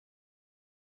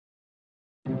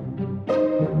We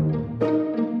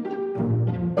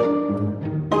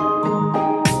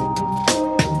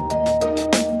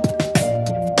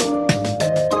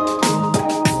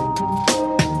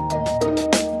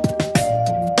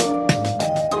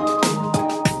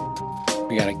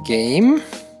got a game,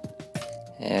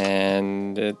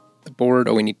 and the board,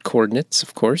 oh, we need coordinates,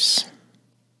 of course.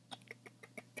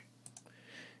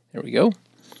 There we go.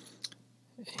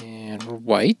 And we're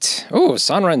white. Oh,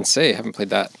 Sanran-sei, haven't played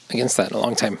that against that in a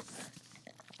long time.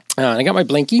 I got my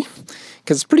blankie,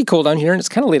 because it's pretty cold down here, and it's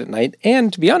kind of late at night,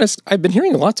 and to be honest, I've been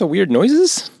hearing lots of weird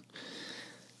noises.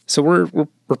 So we're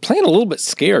playing a little bit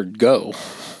scared, go.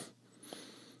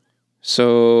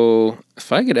 So,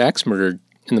 if I get axe murdered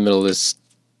in the middle of this,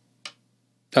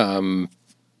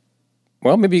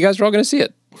 well, maybe you guys are all going to see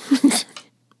it.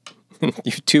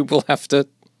 YouTube will have to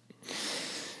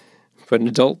put an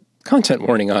adult content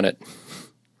warning on it.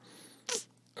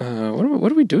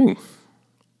 What are we doing?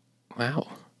 Wow.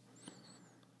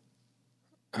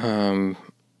 I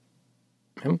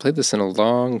haven't played this in a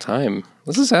long time.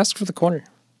 Let's just ask for the corner.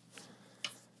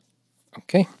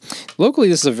 Okay. Locally,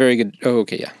 this is a very good... Oh,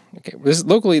 okay, yeah. Okay.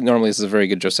 Normally, this is a very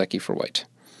good Joseki for white.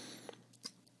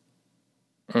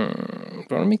 Do I want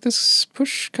to make this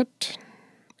push cut?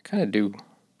 I kind of do.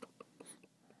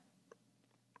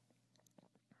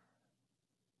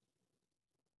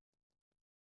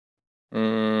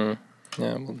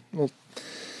 Yeah, we'll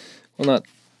not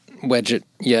wedge it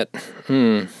yet.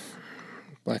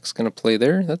 Black's gonna play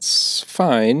there. That's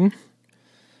fine.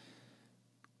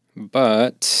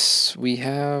 But we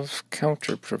have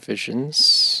counter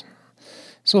provisions.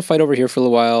 So we'll fight over here for a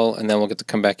little while, and then we'll get to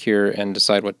come back here and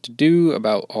decide what to do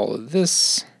about all of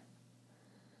this.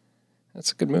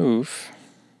 That's a good move.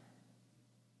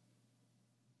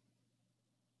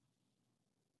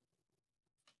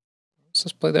 Let's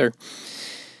just play there.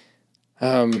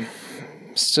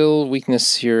 Still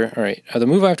weakness here. All right, the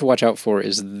move I have to watch out for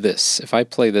is this. If I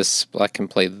play this, Black can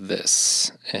play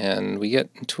this, and we get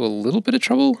into a little bit of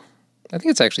trouble. I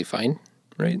think it's actually fine,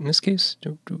 right, in this case.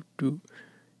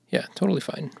 Yeah, totally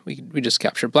fine. We just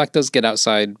capture. Black does get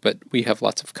outside, but we have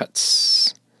lots of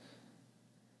cuts.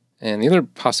 And the other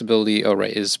possibility, oh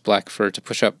right, is Black to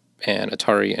push up and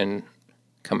Atari and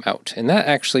come out. And that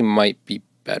actually might be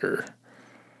better.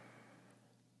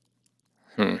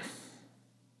 I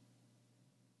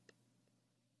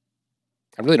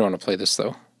really don't want to play this,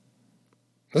 though.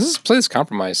 Let's just play this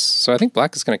compromise. So I think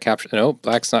Black is going to capture... No,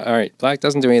 Black's not... All right, Black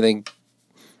doesn't do anything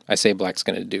I say Black's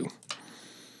going to do.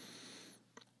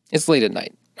 It's late at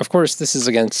night. Of course, this is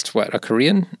against, what, a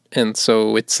Korean? And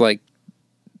so it's like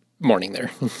morning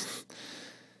there.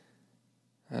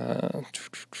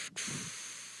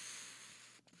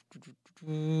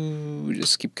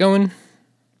 Just keep going.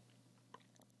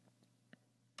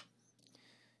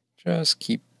 Just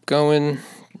keep going.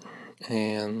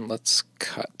 And let's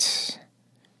cut.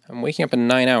 I'm waking up in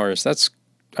 9 hours. That's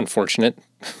unfortunate.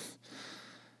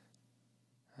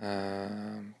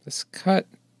 This cut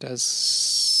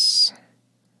does... I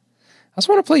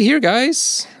also want to play here,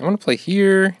 guys. I want to play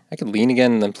here. I could lean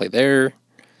again and then play there.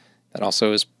 That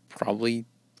also is probably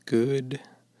good.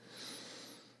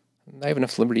 I have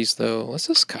enough liberties, though. Let's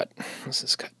just cut. Let's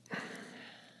just cut.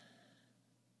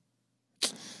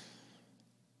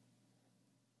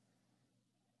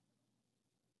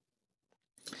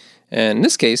 And in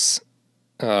this case,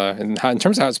 in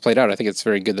terms of how it's played out, I think it's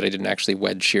very good that I didn't actually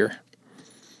wedge here.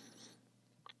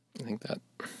 I think that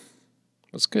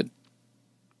was good.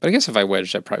 But I guess if I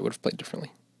wedged, I probably would have played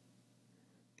differently.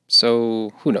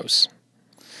 So, who knows?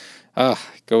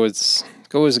 Go is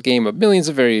a game of millions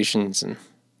of variations, and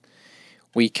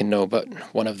we can know but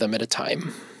one of them at a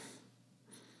time.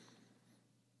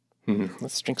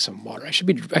 Let's drink some water. I should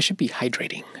be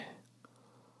hydrating.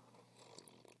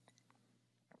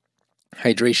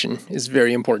 Hydration is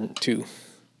very important to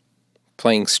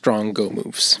playing strong go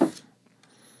moves.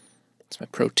 That's my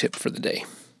pro tip for the day.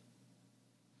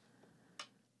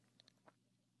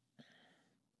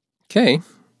 Okay. I'm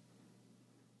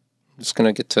just going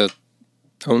to get to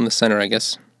own the center, I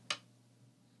guess.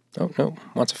 Oh, no.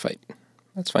 Wants a fight.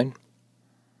 That's fine.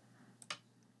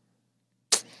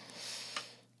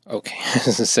 Okay. I was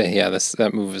going to say, yeah,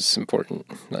 that move is important.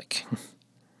 Like...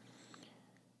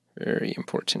 very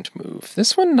important move.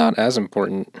 This one not as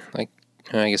important. Like,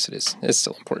 I guess it is. It's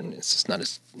still important. It's just not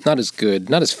as good,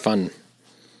 not as fun.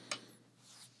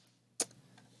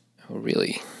 Oh,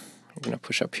 really? I'm gonna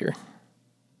push up here.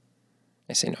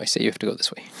 I say no. I say you have to go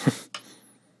this way.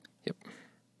 Yep.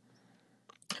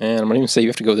 And I'm gonna even say you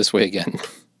have to go this way again.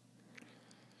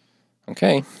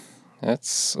 Okay,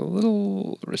 that's a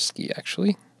little risky,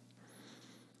 actually.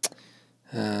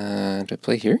 I Should I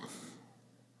play here?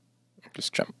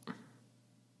 Just jump. I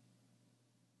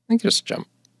think just jump.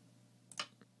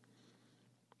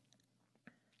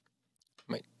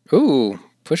 Might. Ooh,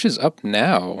 pushes up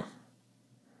now.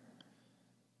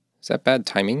 Is that bad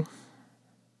timing?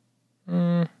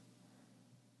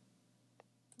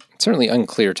 Certainly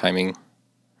unclear timing.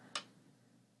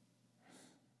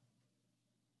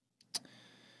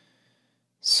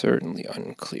 Certainly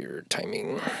unclear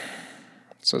timing.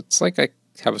 So it's like I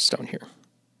have a stone here.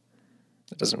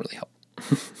 That doesn't really help.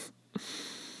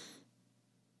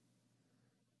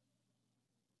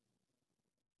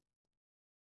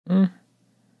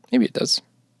 Maybe it does.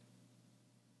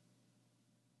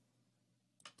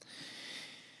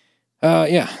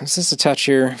 Yeah, this is attach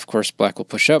here. Of course, black will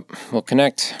push up, we'll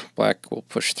connect, black will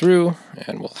push through,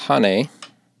 and we'll hane.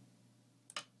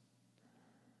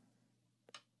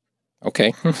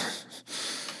 Okay.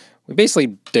 We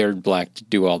basically dared black to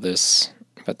do all this,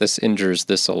 but this injures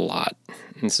this a lot.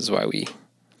 And this is why we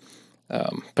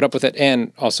put up with it,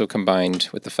 and also combined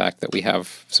with the fact that we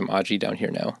have some Aji down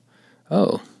here now.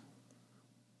 Oh.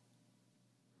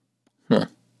 Huh.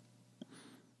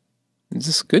 Is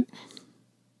this good?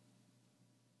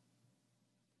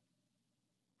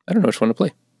 I don't know which one to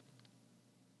play.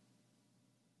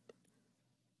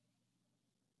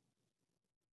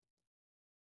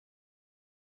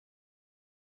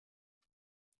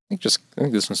 I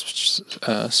think this one's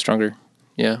stronger.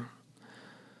 Yeah.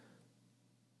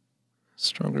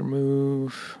 Stronger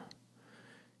move.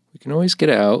 We can always get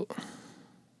out.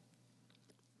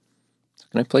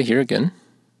 Can I play here again?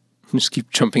 Just keep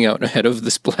jumping out ahead of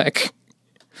this black.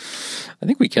 I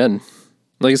think we can.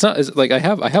 Like it's like I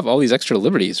have all these extra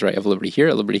liberties, right? I have liberty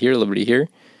here, liberty here, liberty here.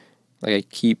 Like I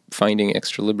keep finding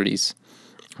extra liberties.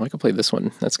 Oh, I could play this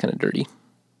one. That's kind of dirty.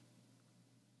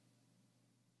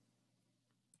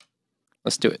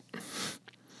 Let's do it.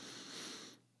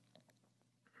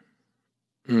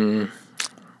 Can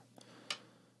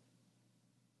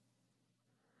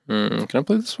I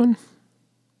play this one?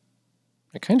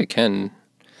 I kind of can.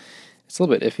 It's a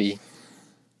little bit iffy.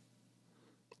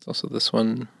 It's also this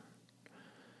one.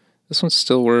 This one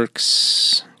still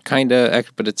works, kinda,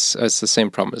 but it's the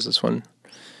same problem as this one.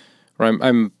 Where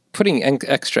I'm putting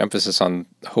extra emphasis on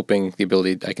hoping the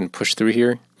ability I can push through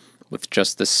here with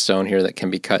just this stone here that can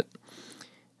be cut.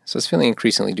 So it's feeling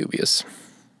increasingly dubious.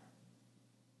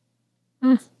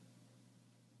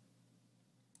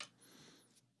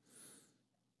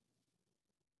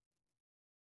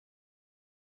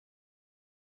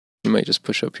 He might just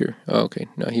push up here. Oh, okay.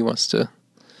 No, he wants to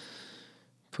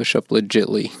push up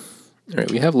legitly. All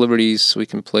right, we have liberties, so we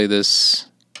can play this.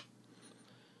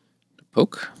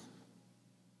 Poke.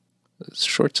 It's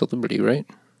short to liberty, right?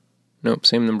 Nope,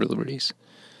 same number of liberties.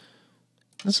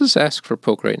 Let's just ask for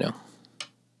poke right now.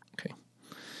 Okay.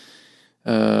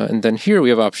 And then here we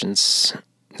have options.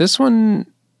 This one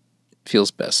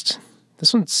feels best.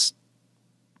 This one's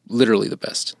literally the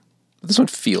best. But this one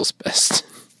feels best.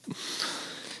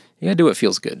 You gotta do what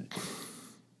feels good.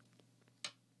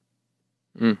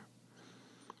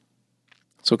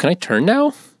 So can I turn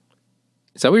now?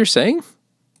 Is that what you're saying?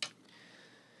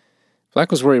 Black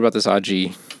was worried about this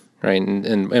Aji, right,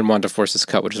 and wanted to force this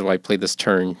cut, which is why I played this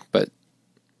turn. But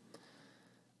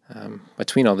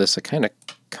between all this, I kind of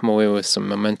come away with some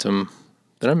momentum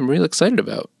that I'm really excited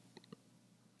about.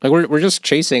 Like we're just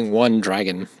chasing one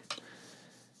dragon.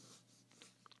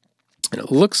 And it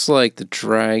looks like the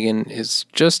dragon is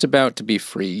just about to be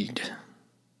freed.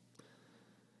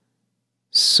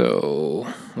 So,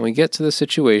 when we get to the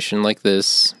situation like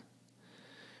this,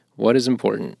 what is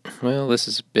important? Well, this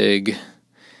is big.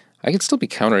 I could still be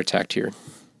counterattacked here.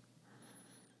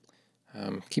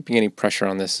 Keeping any pressure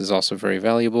on this is also very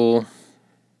valuable.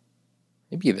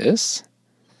 Maybe this?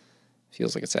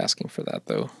 Feels like it's asking for that,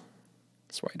 though.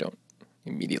 That's why I don't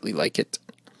immediately like it.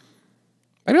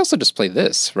 I'd also just play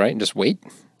this, right? And just wait,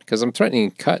 because I'm threatening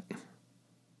cut.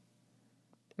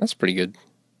 That's pretty good.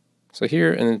 So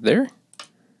here and there.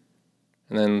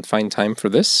 And then find time for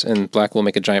this, and black will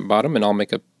make a giant bottom, and I'll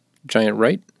make a giant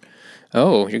right.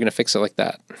 Oh, you're going to fix it like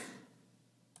that.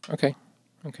 Okay,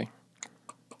 okay.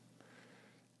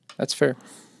 That's fair.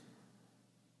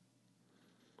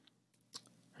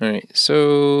 All right,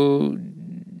 so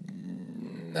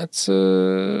that's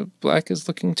black is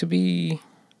looking to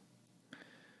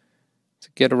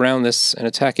get around this and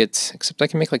attack it, except I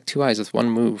can make like 2 eyes with one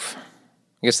move.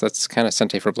 I guess that's kind of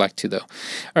Sente for black too, though. All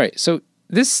right, so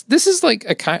this is like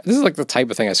the type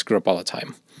of thing I screw up all the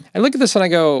time. I look at this and I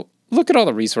go, look at all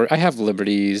the resources. I have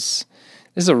liberties.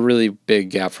 This is a really big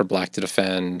gap for black to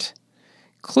defend.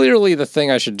 Clearly the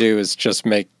thing I should do is just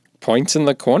make points in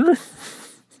the corner.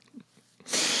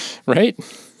 Right?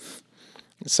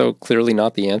 So clearly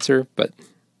not the answer, but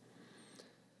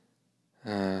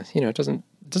you know, it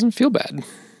doesn't feel bad.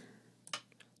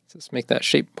 Let's make that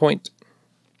shape point.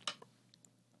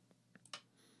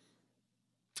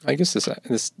 I guess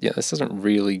this doesn't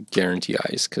really guarantee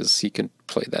ice because he can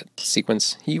play that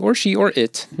sequence. He or she or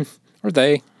it or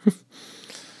they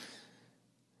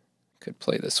could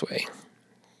play this way.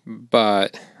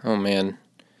 But oh man,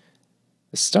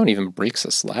 this stone even breaks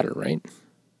this ladder, right?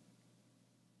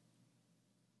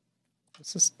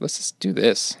 Let's just do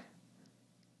this.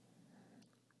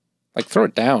 Like throw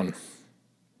it down.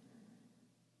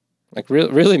 Like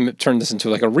really turn this into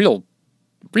like a real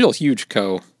huge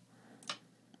ko.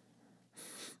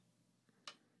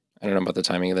 I don't know about the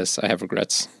timing of this. I have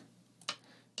regrets. All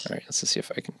right, let's just see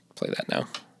if I can play that now.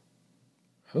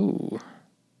 Oh,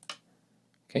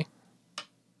 okay.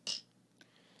 It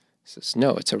says,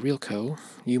 no, it's a real ko.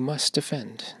 You must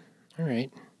defend. All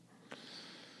right.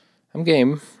 I'm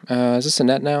game. Is this a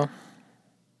net now?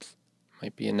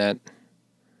 Might be a net.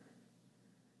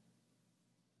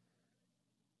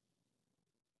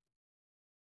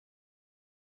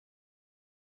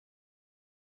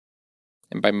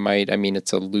 And by might, I mean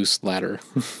it's a loose ladder.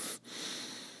 It's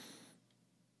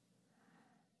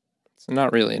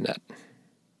not really a net.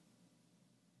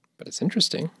 But it's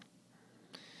interesting.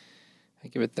 I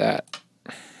give it that.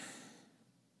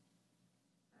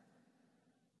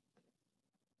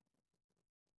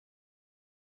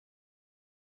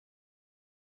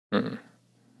 Hmm.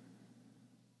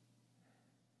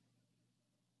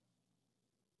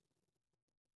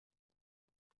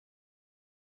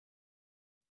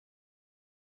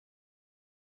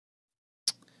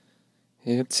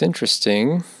 It's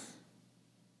interesting.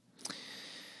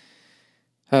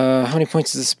 How many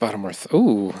points is this bottom worth?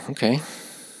 Oh, okay.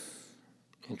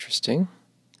 Interesting.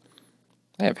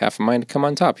 I have half a mind to come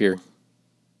on top here.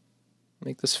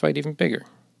 Make this fight even bigger.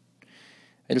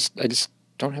 I just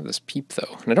don't have this peep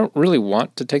though. And I don't really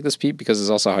want to take this peep because it's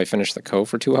also how I finished the ko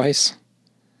for 2 ice.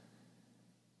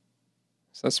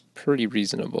 So that's pretty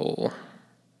reasonable.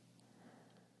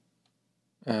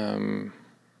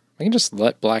 I can just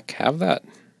let black have that.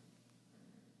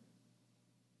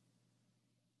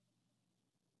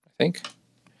 I think.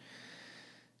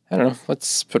 I don't know.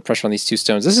 Let's put pressure on these 2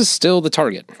 stones. This is still the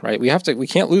target, right? We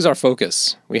can't lose our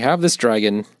focus. We have this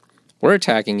dragon. We're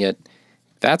attacking it.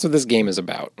 That's what this game is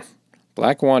about.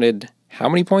 Black wanted how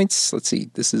many points? Let's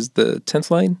see. This is the 10th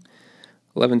line.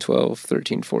 11, 12,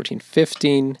 13, 14,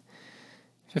 15.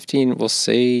 15, we'll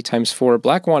say times 4.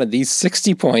 Black wanted these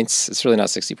 60 points. It's really not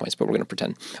 60 points, but we're going to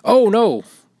pretend. Oh, no.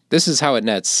 This is how it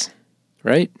nets,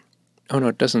 right? Oh, no,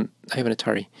 it doesn't. I have an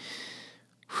Atari.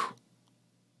 Whew.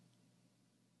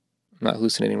 I'm not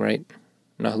hallucinating, right?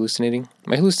 I'm not hallucinating.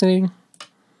 Am I hallucinating?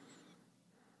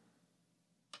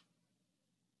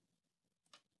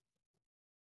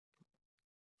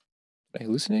 Did I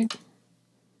hallucinate?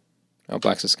 Oh,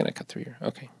 black's just going to cut through here.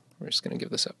 Okay, we're just going to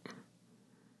give this up.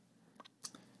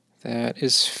 That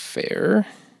is fair.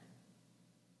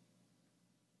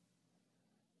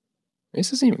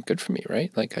 This isn't even good for me,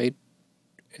 right? Like,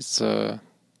 it's kind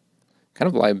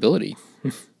of liability.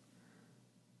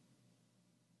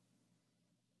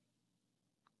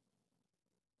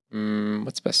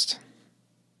 What's best?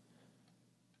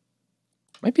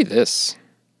 Might be this.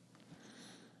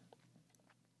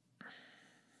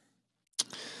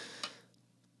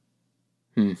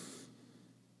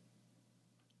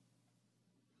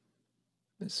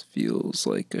 This feels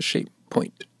like a shape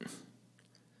point.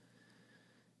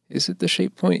 Is it the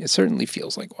shape point? It certainly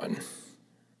feels like one.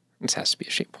 This has to be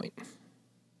a shape point.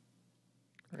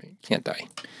 All right, can't die.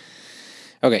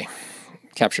 Okay,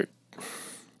 captured.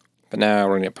 But now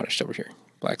we're going to get punished over here.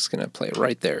 Black's going to play it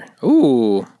right there.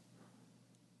 Ooh.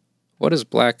 What does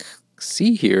black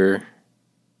see here?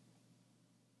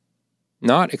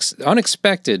 Not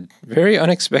unexpected. Very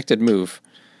unexpected move.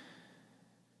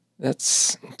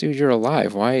 That's... Dude, you're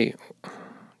alive. Why...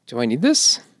 Do I need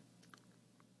this?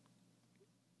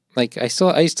 Like, I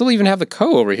still even have the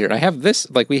ko over here. I have this.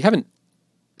 Like, we haven't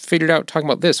figured out talking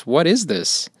about this. What is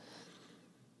this?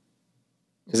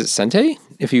 Is it Sente?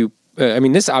 If you... I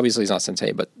mean, this obviously is not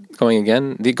Sente, but going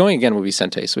again... The going again will be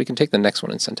Sente, so we can take the next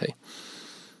one in Sente.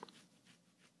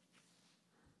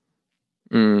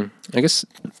 I guess...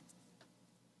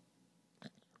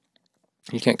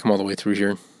 You can't come all the way through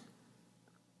here.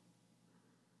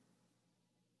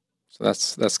 So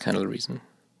that's kind of the reason.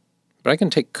 But I can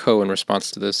take ko in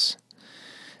response to this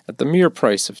at the mere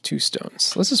price of 2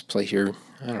 stones. Let's just play here.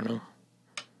 I don't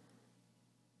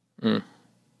know.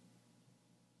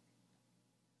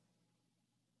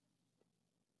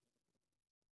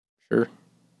 Sure.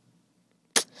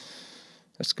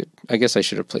 That's good. I guess I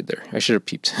should have played there. I should have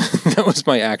peeped. That was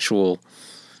my actual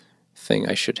thing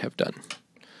I should have done.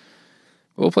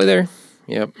 But we'll play there.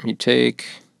 Yep, you take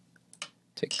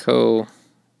ko.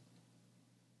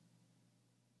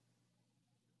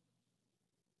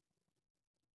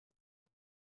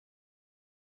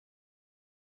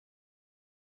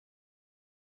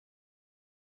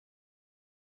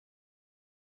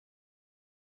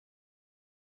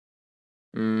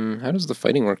 How does the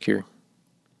fighting work here?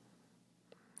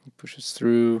 He pushes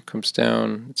through, comes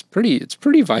down. It's pretty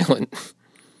violent.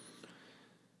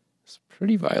 It's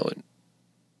pretty violent.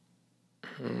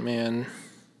 Oh, man.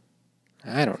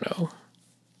 I don't know.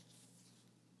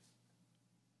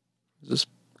 Is this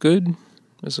good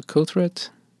as a co-threat?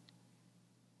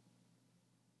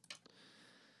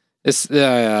 This,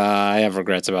 I have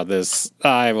regrets about this.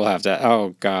 I will have to.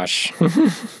 Oh gosh.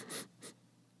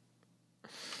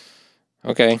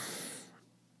 Okay.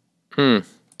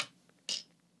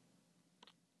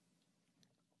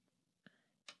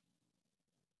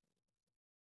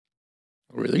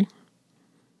 Really?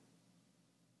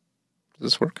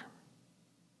 Does this work?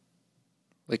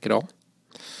 Like at all?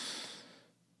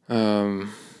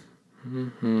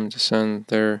 Descend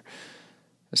there.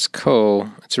 It's ko.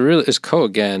 It's ko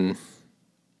again.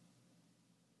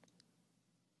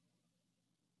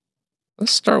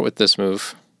 Let's start with this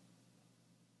move.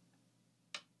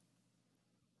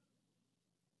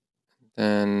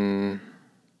 Then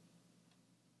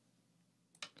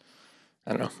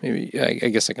I don't know. Maybe I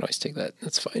guess I can always take that.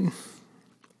 That's fine.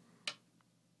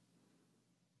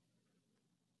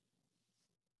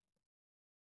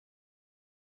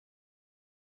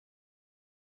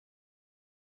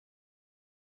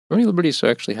 How many liberties do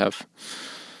I actually have?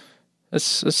 That's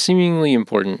seemingly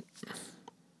important.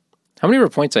 How many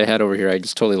points I had over here? I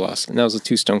just totally lost, and that was a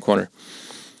 2-stone corner.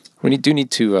 We do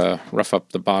need to rough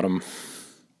up the bottom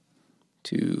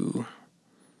to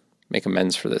make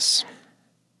amends for this.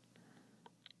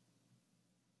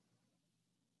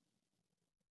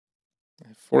 I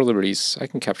have 4 liberties. I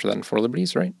can capture that in 4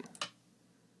 liberties, right?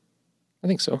 I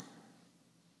think so.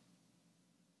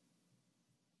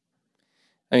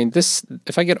 I mean, this,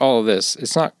 if I get all of this,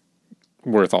 it's not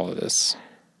worth all of this.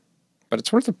 But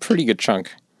it's worth a pretty good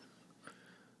chunk.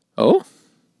 Oh?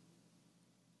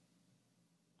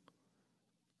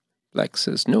 Black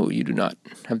says, no, you do not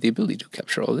have the ability to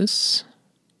capture all this.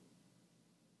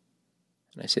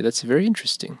 And I say, that's very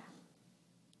interesting.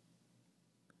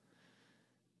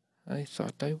 I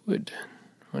thought I would.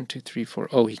 1, 2, 3, 4.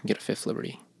 Oh, he can get a 5th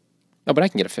liberty. Oh, but I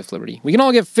can get a 5th liberty. We can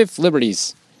all get 5th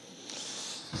liberties.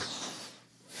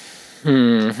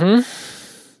 Does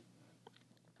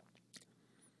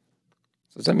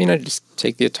that mean I just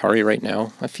take the Atari right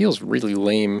now? That feels really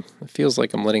lame. It feels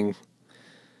like I'm letting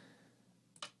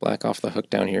black off the hook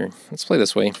down here. Let's play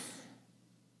this way.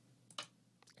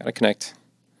 Gotta connect.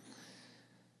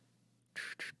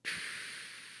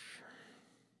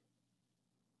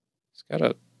 It's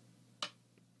gotta...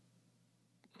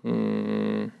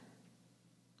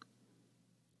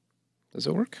 Does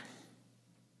it work?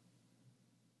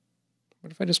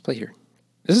 What if I just play here?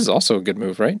 This is also a good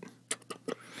move, right?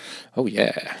 Oh,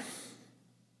 yeah.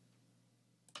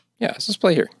 Yeah, let's just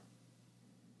play here.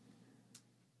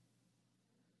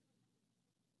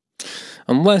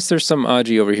 Unless there's some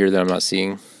Aji over here that I'm not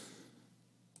seeing.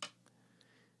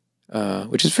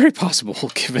 Which is very possible,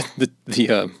 given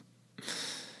the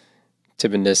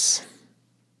timidness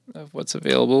of what's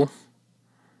available.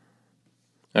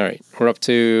 All right, we're up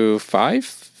to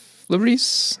 5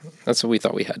 liberties. That's what we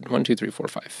thought we had. 1, 2, 3, 4,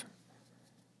 5.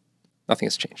 Nothing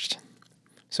has changed.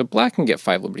 So black can get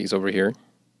 5 liberties over here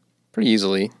pretty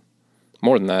easily.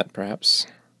 More than that, perhaps.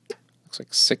 Looks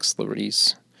like 6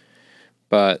 liberties.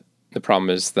 But the problem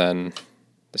is then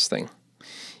this thing.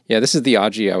 Yeah, this is the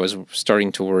Aji I was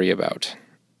starting to worry about.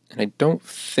 And I don't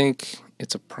think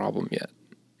it's a problem yet.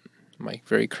 My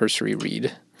very cursory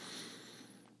read.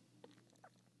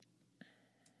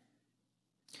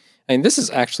 And this is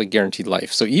actually guaranteed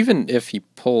life. So even if he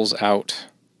pulls out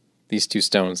these 2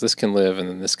 stones, this can live and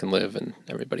then this can live and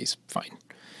everybody's fine.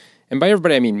 And by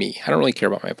everybody, I mean me. I don't really care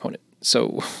about my opponent.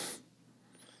 So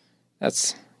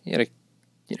that's, you gotta,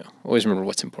 always remember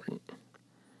what's important.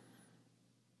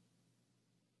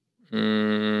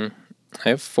 I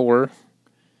have 4.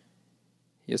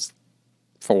 He has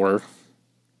 4.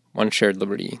 1 shared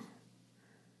liberty.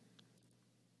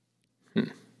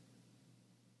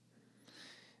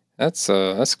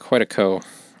 That's quite a ko.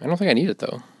 I don't think I need it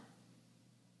though. Do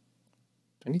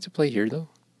I need to play here though?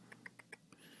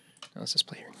 No, let's just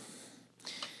play here.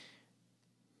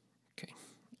 Okay.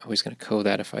 Always gonna ko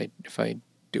that if I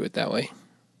do it that way.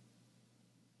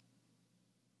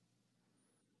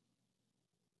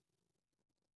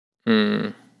 Hmm.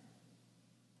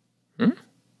 Hmm?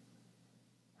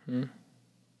 Hmm.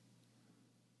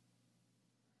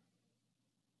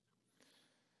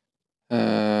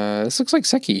 This looks like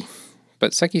Seki,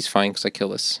 but Seki's fine because I kill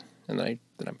this, and then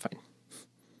I'm fine.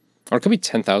 Or it could be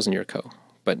 10,000 year Ko,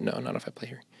 but no, not if I play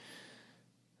here.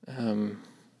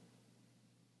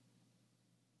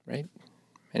 Right?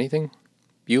 Anything?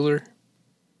 Bueller?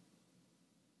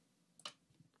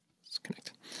 Let's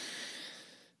connect.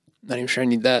 Not even sure I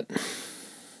need that.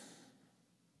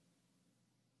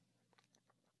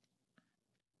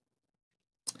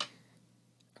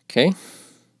 Okay.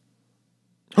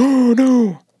 Oh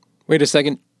no! Wait a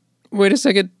second. Wait a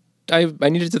second. I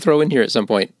needed to throw in here at some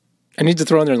point. I need to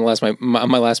throw in there in the last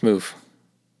my last move.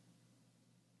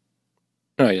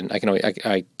 No, I didn't.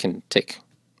 I can take.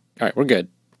 All right, we're good.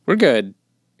 We're good.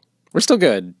 We're still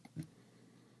good.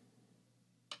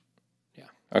 Yeah.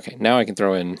 Okay, now I can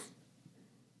throw in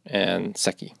and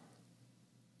Seki.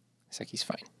 Seki's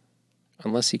fine.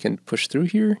 Unless he can push through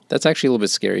here. That's actually a little bit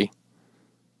scary.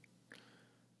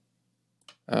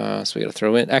 So we got to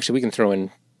throw in. Actually, we can throw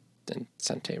in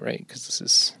Sente, right? Because this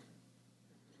is.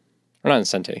 Or not in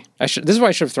Sente. This is why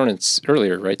I should have thrown in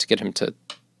earlier, right? To get him to.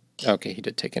 Okay, he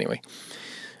did take anyway.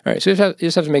 All right, so you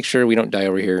just have to make sure we don't die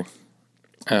over here.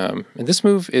 And this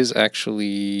move is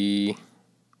actually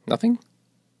nothing.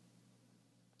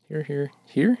 Here.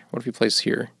 What if he plays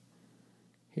here?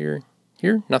 Here,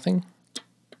 nothing.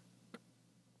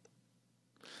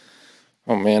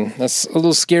 Oh man, that's a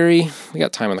little scary. We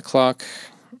got time on the clock.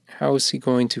 How is he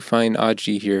going to find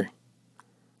Aji here?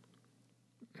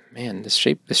 Man, this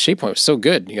shape point was so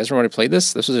good. You guys remember when I played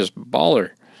this? This was just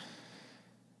baller.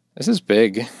 This is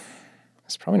big.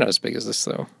 It's probably not as big as this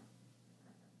though.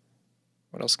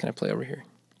 What else can I play over here?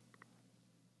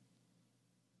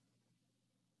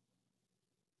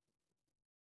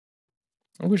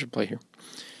 I think we should play here.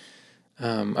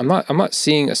 I'm not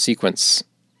seeing a sequence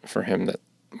for him that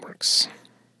works.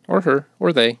 Or her,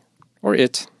 or they, or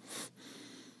it.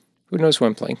 Who knows who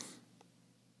I'm playing?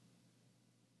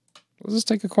 Let's just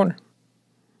take a corner.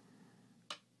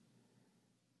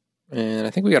 And I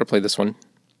think we got to play this one.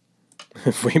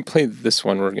 If we play this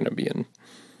one, we're going to be in.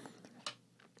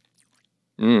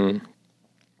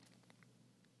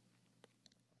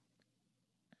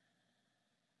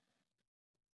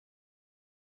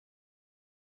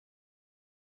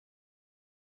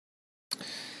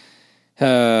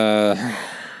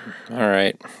 All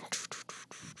right.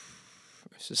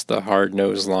 It's just the hard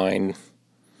nose line.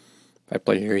 If I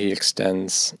play here, he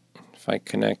extends. If I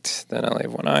connect, then I'll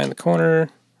have one eye in the corner.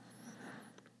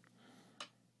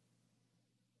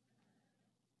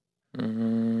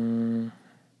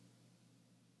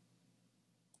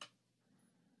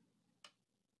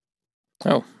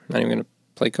 Oh, not even going to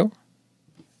play Ko?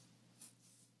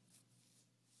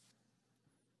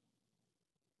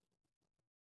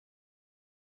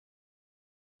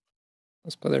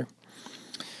 Let's play there.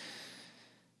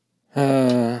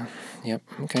 Yep,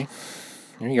 okay.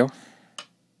 There you go.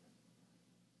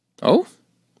 Oh?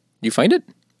 You find it?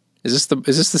 Is this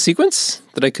the sequence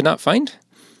that I could not find?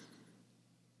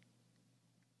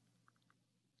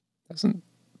 Doesn't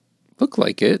look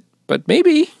like it, but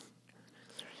maybe.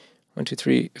 1, 2,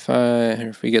 3, 5.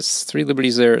 If he gets 3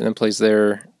 liberties there and then plays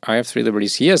there, I have 3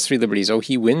 liberties. He has 3 liberties. Oh,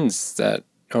 he wins that.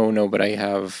 Oh no, but I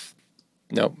have.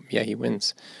 No, yeah, he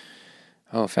wins.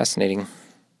 Oh, fascinating.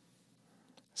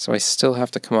 So I still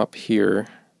have to come up here.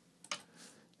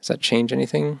 Does that change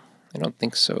anything? I don't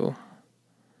think so.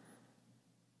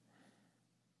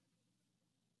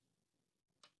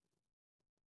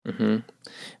 If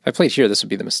I played here, this would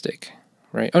be the mistake,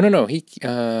 right? Oh, no. He,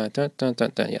 yeah, 3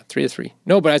 to 3.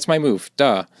 No, but it's my move.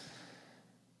 Duh.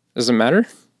 Does it matter?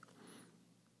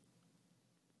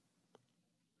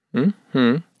 3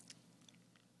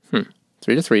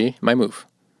 to 3, my move.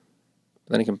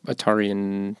 Then I can Atari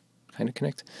and kind of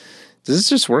connect. Does this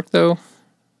just work, though?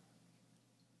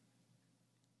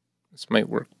 This might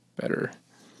work better.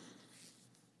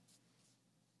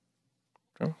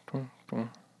 Oh,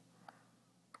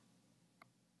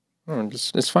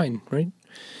 it's fine, right?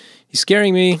 He's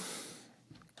scaring me.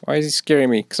 Why is he scaring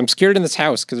me? Because I'm scared in this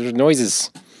house, because there's noises.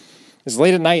 It's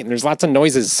late at night, and there's lots of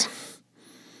noises.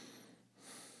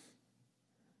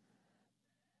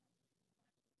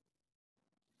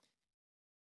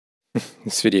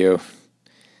 This video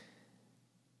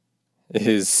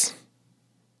is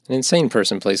an insane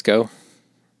person plays Go.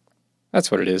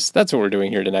 That's what it is. That's what we're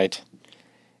doing here tonight.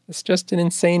 It's just an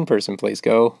insane person plays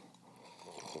Go.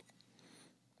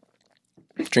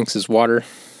 Drinks his water.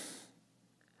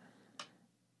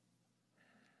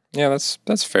 Yeah,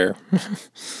 that's fair.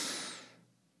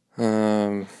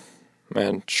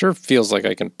 Man, sure feels like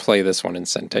I can play this one in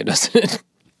Sente, doesn't it?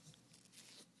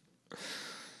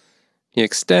 He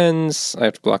extends. I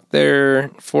have to block there.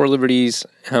 4 liberties.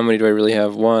 How many do I really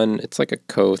have? 1. It's like a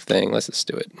co thing. Let's just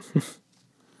do it. Let's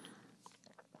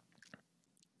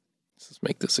just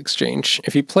make this exchange.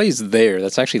 If he plays there,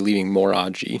 that's actually leaving more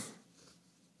Aji,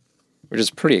 which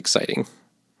is pretty exciting.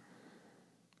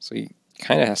 So he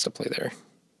kind of has to play there.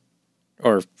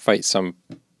 Or fight some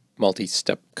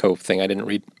multi-step co thing I didn't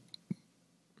read.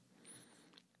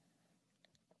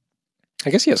 I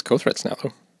guess he has co-threats now,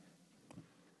 though.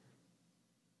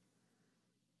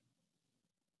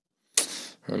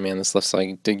 Oh man, this left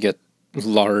side did get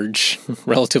large,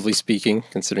 relatively speaking,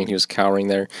 considering he was cowering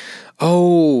there.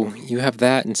 Oh, you have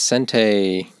that in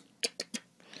Sente.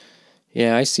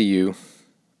 Yeah, I see you.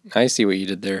 I see what you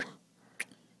did there.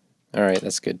 Alright,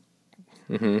 that's good.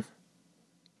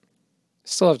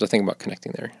 Still have to think about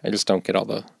connecting there. I just don't get all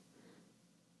the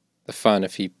fun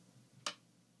if he...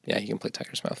 Yeah, he can play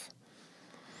Tiger's Mouth.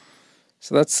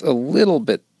 So that's a little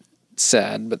bit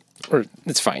sad, but or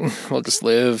it's fine. We'll just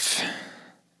live.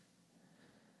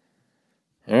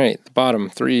 All right, the bottom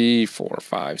 3, 4,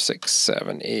 5, 6,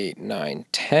 7, 8, 9,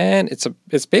 10. It's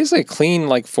basically a clean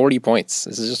like 40 points.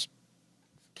 This is just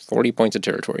 40 points of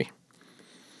territory.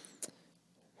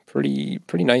 Pretty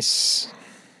nice.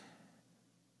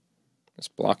 This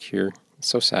block here. It's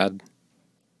so sad.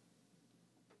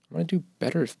 I want to do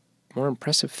better, more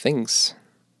impressive things.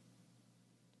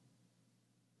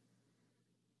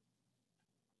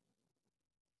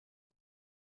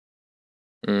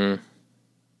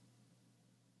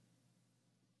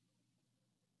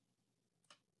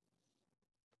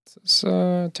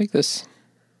 So take this.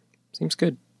 Seems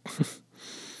good.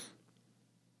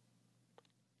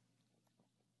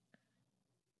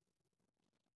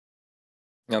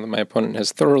 Now that my opponent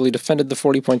has thoroughly defended the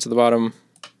 40 points at the bottom.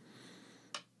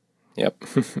 Yep,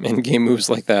 in-game moves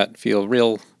like that feel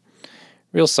real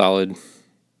solid.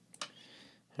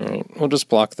 All right, we'll just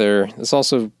block there. This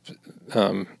also,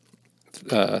 all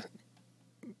right,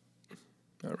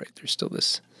 there's still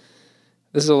this.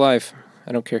 This is alive.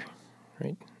 I don't care.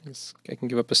 Right, I can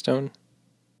give up a stone.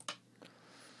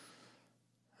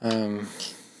 Yep,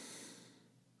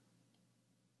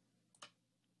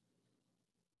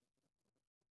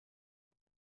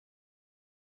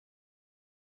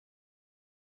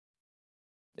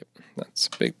 that's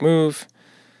a big move.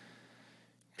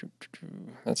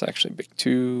 That's actually big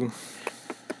too.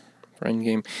 For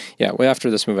endgame. Yeah, well,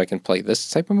 after this move I can play this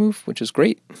type of move, which is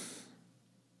great.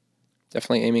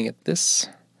 Definitely aiming at this,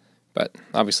 but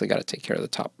obviously got to take care of the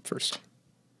top first.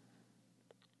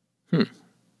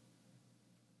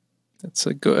 That's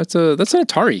a good. That's an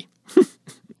Atari.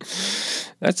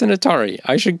 That's an Atari.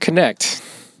 I should connect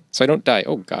so I don't die.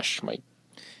 Oh gosh, my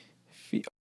feet.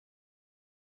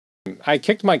 I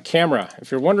kicked my camera.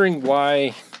 If you're wondering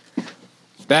why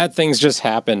bad things just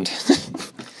happened,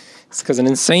 it's because an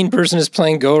insane person is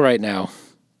playing Go right now.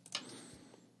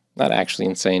 Not actually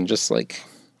insane, just like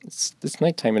it's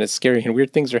nighttime and it's scary and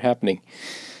weird things are happening.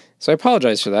 So I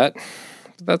apologize for that.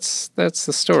 That's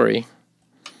the story.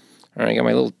 All right, I got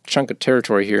my little chunk of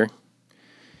territory here.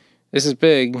 This is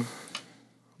big.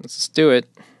 Let's just do it.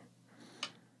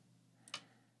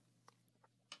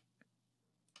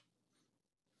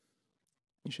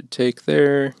 You should take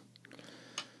there.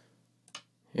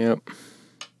 Yep.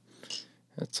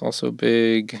 That's also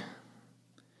big.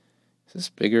 Is this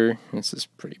bigger? This is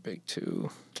pretty big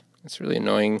too. It's really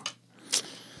annoying.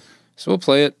 So we'll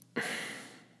play it.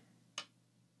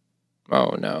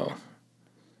 Oh no.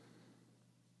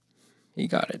 He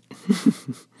got it.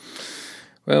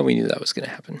 Well, we knew that was going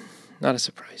to happen. Not a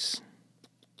surprise.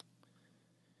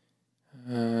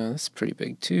 That's pretty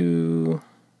big too.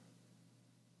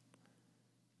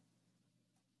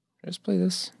 Let's play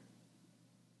this.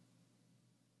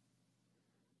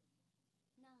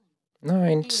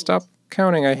 9. Stop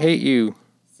counting. I hate you.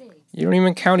 You don't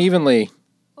even count evenly.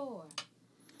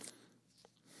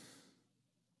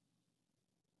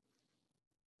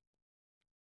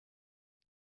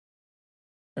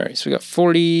 All right, so we got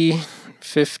 40,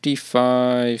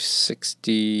 55,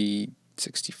 60,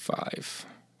 65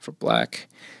 for black.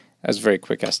 That's a very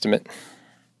quick estimate.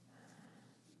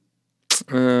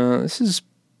 This is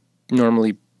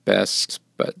normally best,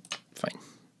 but fine.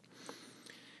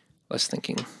 Less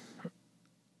thinking.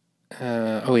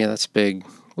 Oh yeah, that's big.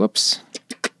 Whoops.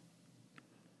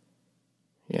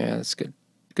 Yeah, that's good.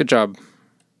 Good job.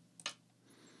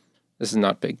 This is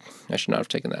not big. I should not have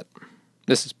taken that.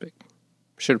 This is big.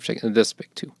 Should have taken this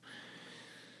big too.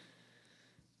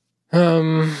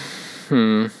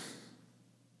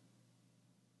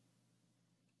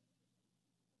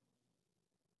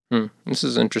 This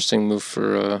is an interesting move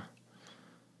for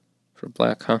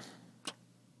black, huh?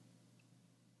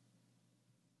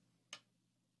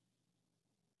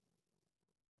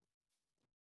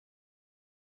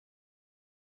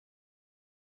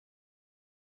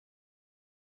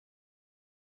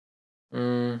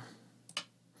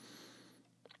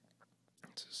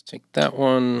 Let's just take that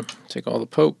one, take all the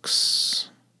pokes.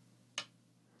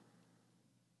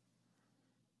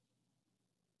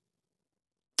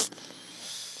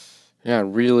 Yeah, I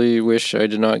really wish I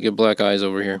did not get black eyes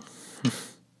over here. It'd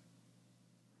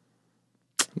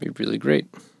be really great.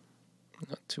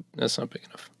 That's not big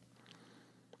enough.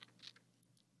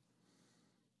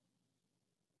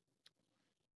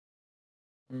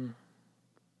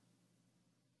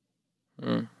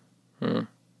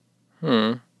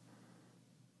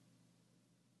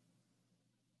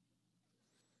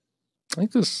 I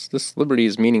think this liberty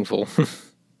is meaningful,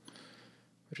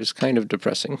 which is kind of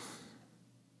depressing.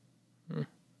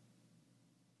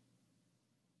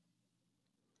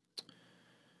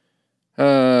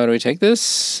 Do we take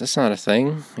this? That's not a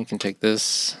thing. We can take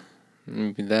this.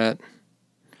 Maybe that.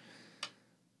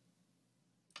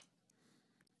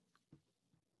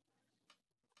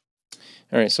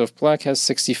 All right, so if black has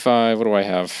 65, what do I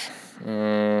have?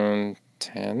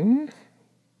 10?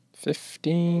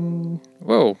 15?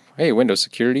 Whoa, hey, window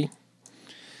security.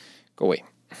 Go away.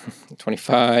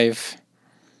 25.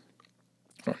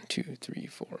 1, 2, 3,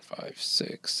 4, 5,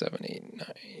 6, 7, 8, 9.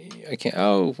 I can't.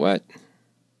 Oh, what?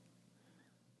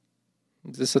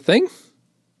 Is this a thing?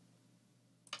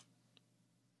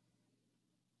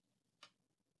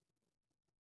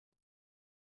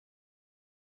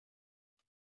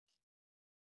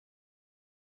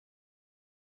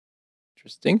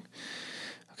 Interesting.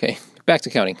 Okay, back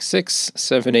to counting. 6,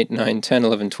 7, 8, 9, 10,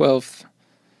 11, 12,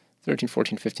 13,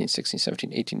 14, 15, 16,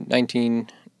 17, 18, 19,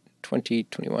 20,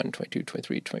 21, 22,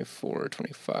 23, 24,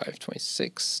 25,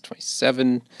 26,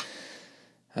 27.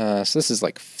 So this is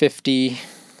like 50, a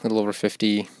little over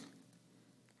 50.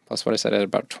 Plus what I said at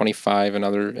about 25 and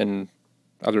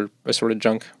other assorted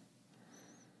junk.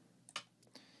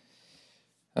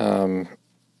 So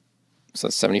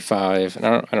that's 75, and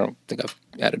I don't think I've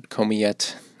added Comey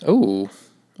yet. Oh,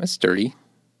 that's dirty.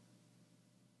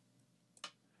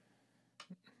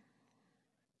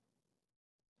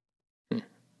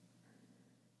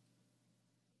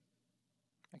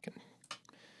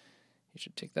 You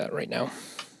should take that right now.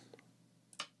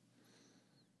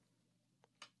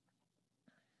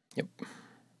 Yep.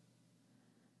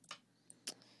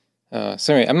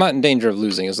 So anyway, I'm not in danger of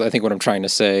losing, is I think what I'm trying to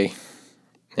say,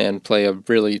 and play a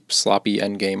really sloppy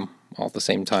endgame all at the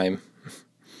same time.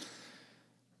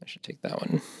 I should take that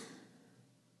one.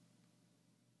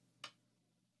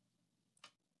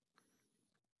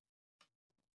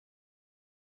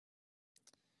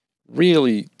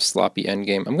 Really sloppy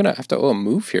endgame. I'm gonna have to a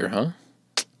move here, huh?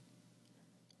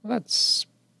 Well, that's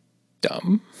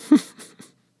dumb.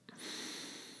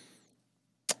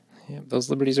 Yeah, those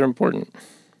liberties are important.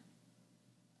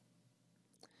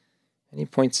 Any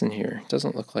points in here?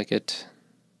 Doesn't look like it.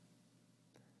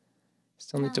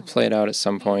 Still need to play it out at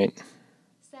some point.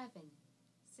 7,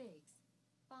 6,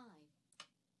 5.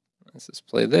 Let's just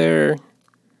play there.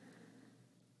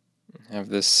 Have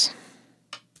this.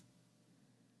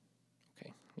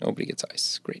 Okay, nobody gets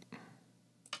ice. Great.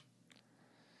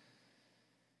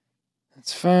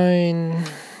 That's fine.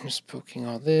 Just poking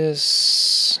all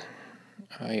this.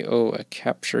 I owe a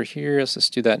capture here. Let's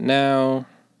just do that now.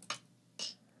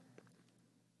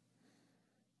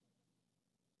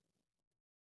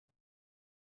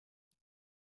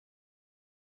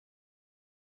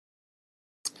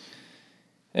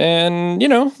 And, you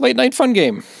know, late night fun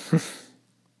game.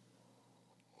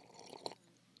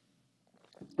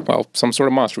 Well, some sort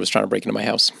of monster was trying to break into my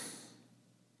house.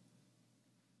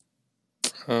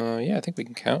 Yeah, I think we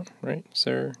can count, right?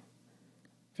 So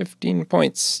 15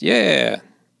 points. Yeah.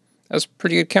 That was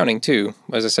pretty good counting, too.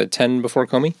 As I said, 10 before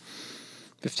Comey.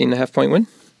 15.5 point win.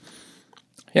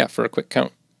 Yeah, for a quick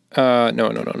count. No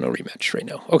rematch right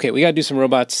now. Okay, we gotta do some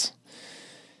robots.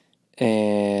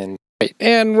 And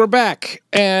we're back.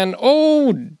 And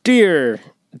oh dear,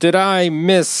 did I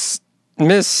miss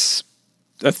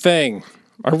a thing.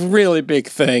 A really big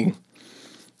thing.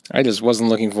 I just wasn't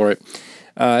looking for it.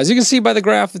 As you can see by the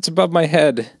graph that's above my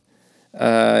head,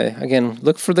 again,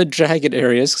 look for the jagged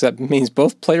areas, because that means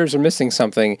both players are missing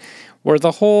something, where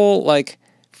the whole, like,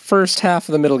 first half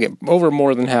of the middle game, over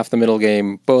more than half the middle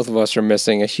game, both of us are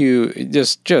missing a huge,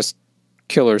 just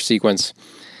killer sequence.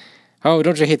 Oh,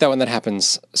 don't you hate that when that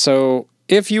happens? So,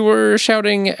 if you were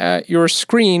shouting at your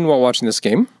screen while watching this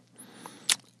game,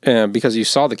 because you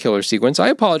saw the killer sequence, I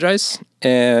apologize.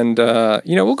 And,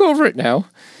 we'll go over it now.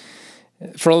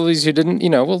 For all of these who didn't,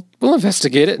 we'll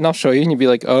investigate it and I'll show you and you'll be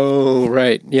like, oh,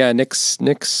 right. Yeah, Nick's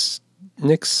insane,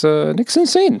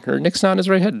 or Nick's not in his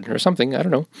right head or something. I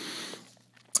don't know.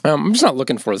 I'm just not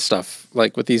looking for the stuff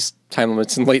like with these time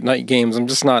limits and late night games. I'm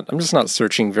just not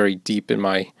searching very deep in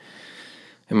my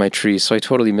tree. So I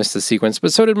totally missed the sequence,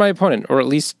 but so did my opponent, or at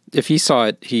least if he saw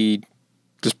it, he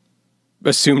just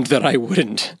assumed that I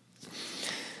wouldn't.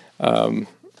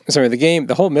 Sorry,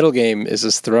 the whole middle game is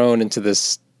just thrown into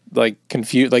this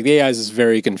confused, the AI is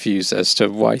very confused as to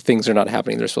why things are not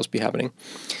happening they're supposed to be happening.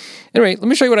 Anyway, let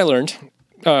me show you what I learned,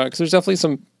 because there's definitely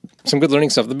some good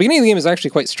learning stuff. The beginning of the game is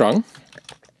actually quite strong.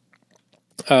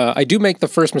 I do make the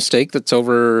first mistake that's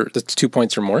 2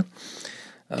 points or more.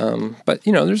 But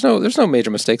there's no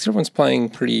major mistakes. Everyone's playing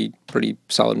pretty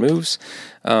solid moves.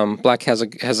 Black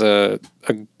has a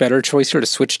better choice here to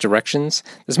switch directions.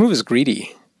 This move is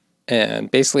greedy. And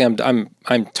basically, I'm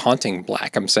taunting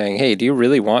Black. I'm saying, hey, do you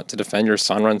really want to defend your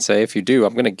Sunrun? Say, if you do,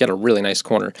 I'm going to get a really nice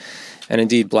corner. And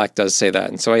indeed, Black does say that.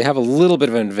 And so I have a little bit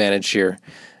of an advantage here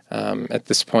at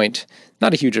this point.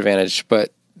 Not a huge advantage,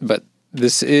 but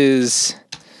this is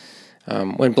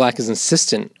when Black is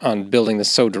insistent on building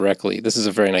this so directly. This is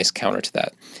a very nice counter to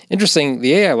that. Interesting,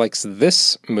 the AI likes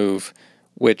this move,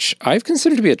 which I've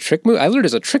considered to be a trick move. I learned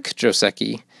as a trick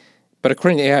Joseki. But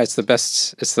according to AI, it's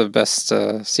the best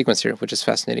sequence here, which is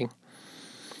fascinating.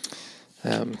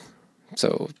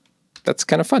 So that's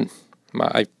kind of fun.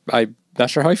 I'm not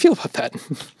sure how I feel about that.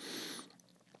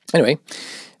 Anyway,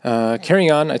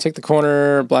 carrying on, I take the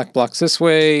corner, Black blocks this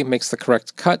way, makes the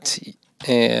correct cut,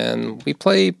 and we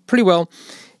play pretty well.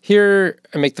 Here,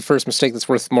 I make the first mistake that's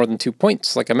worth more than 2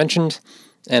 points, like I mentioned,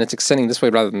 and it's extending this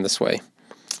way rather than this way.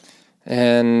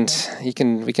 And we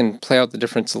can play out the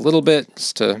difference a little bit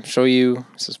just to show you.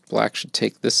 This is Black should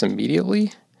take this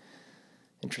immediately.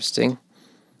 Interesting.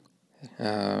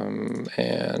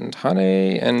 And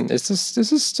Hane, and is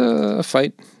this a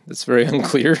fight that's very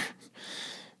unclear,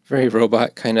 very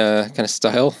robot kind of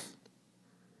style.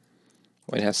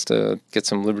 White has to get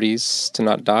some liberties to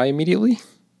not die immediately.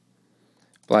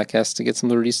 Black has to get some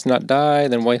liberties to not die.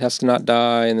 Then White has to not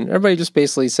die, and then everybody just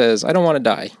basically says, "I don't want to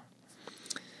die."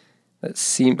 That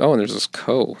seemed... Oh, and there's this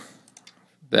Ko.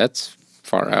 That's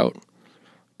far out.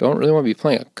 Don't really want to be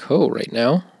playing a Ko right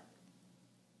now.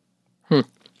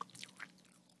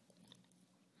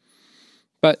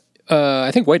 But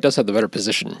I think White does have the better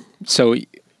position. So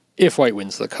if White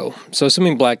wins the Ko. So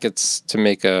assuming Black gets to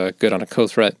make a good on a Ko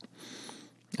threat,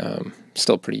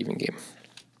 still a pretty even game.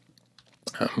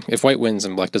 If White wins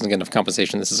and Black doesn't get enough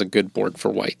compensation, this is a good board for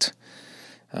White.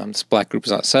 This Black group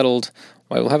is not settled.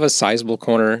 White will have a sizable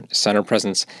corner, center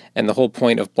presence, and the whole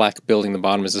point of Black building the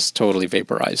bottom is just totally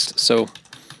vaporized. So,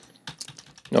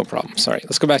 no problem. Sorry,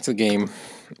 let's go back to the game.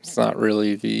 It's not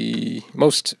really the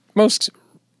most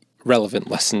relevant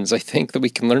lessons, I think, that we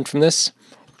can learn from this.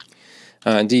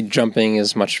 Indeed, jumping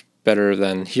is much better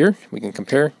than here. We can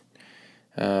compare.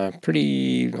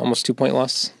 Pretty almost 2 point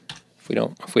loss if we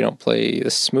don't play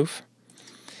this move.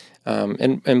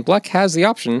 And Black has the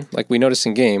option, like we noticed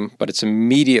in game, but it's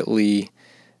immediately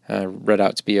read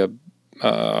out to be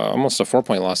almost a 4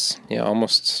 point loss. Yeah,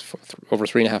 almost over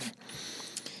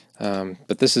 3.5.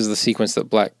 But this is the sequence that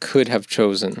Black could have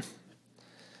chosen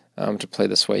to play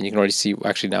this way. And you can already see,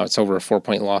 actually now it's over a 4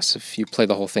 point loss if you play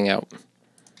the whole thing out.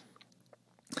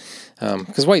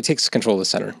 Because White takes control of the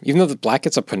center. Even though the Black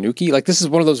gets a Panuki, this is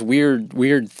one of those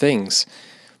weird things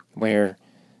where,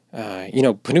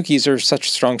 Panukis are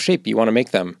such strong shape, you want to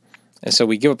make them. And so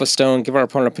we give up a stone, give our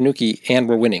opponent a Panuki, and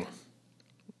we're winning.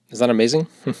 Is that amazing?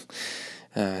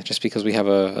 Just because we have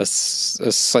a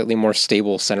slightly more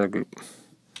stable center group.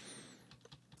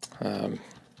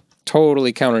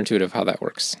 Totally counterintuitive how that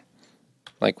works.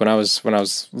 Like when I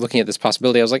was looking at this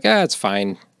possibility, I was like, it's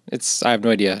fine. I have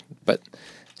no idea. But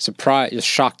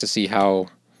shocked to see how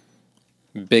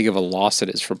big of a loss it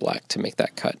is for Black to make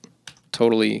that cut.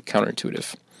 Totally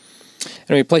counterintuitive.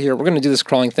 And we play here, we're going to do this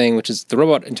crawling thing, which is the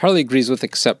robot entirely agrees with,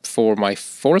 except for my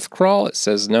fourth crawl. It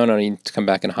says, no, I need to come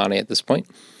back in Hane at this point,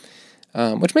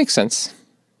 which makes sense.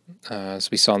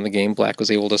 As we saw in the game, Black was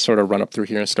able to sort of run up through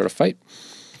here and start a fight.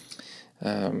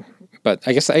 But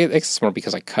I guess it's more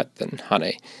because I cut than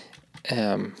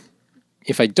Hane.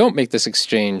 If I don't make this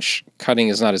exchange, cutting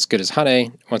is not as good as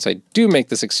Hane. Once I do make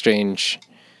this exchange,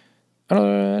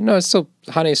 Hane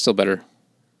is still better.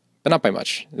 But not by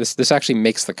much. This actually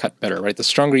makes the cut better, right? The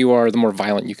stronger you are, the more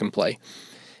violent you can play.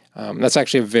 That's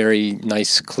actually a very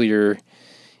nice, clear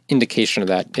indication of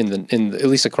that at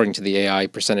least according to the AI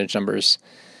percentage numbers.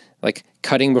 Like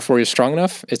cutting before you're strong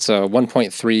enough, it's a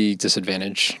 1.3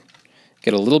 disadvantage.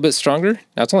 get a little bit stronger.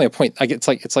 Now it's only a point. It's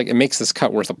like it makes this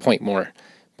cut worth a point more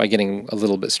by getting a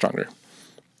little bit stronger,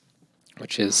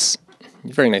 which is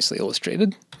very nicely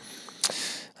illustrated.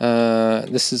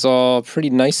 This is all pretty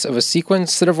nice of a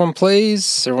sequence that everyone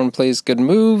plays. Everyone plays good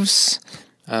moves,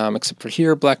 except for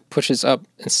here, black pushes up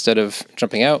instead of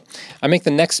jumping out. I make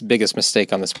the next biggest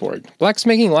mistake on this board. Black's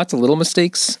making lots of little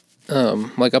mistakes,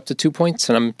 like up to 2 points,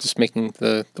 and I'm just making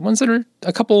the ones that are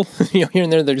a couple, here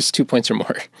and there, they're just 2 points or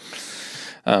more.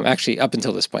 Actually, up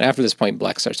until this point. After this point,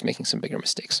 black starts making some bigger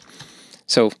mistakes.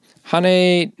 So,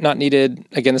 Hane, not needed.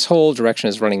 Again, this whole direction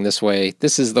is running this way.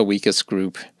 This is the weakest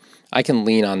group. I can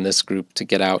lean on this group to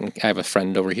get out, and I have a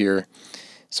friend over here,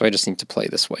 so I just need to play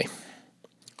this way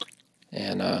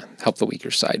and help the weaker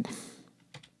side.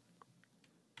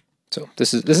 So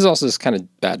this is also this kind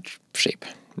of bad shape,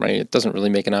 right? It doesn't really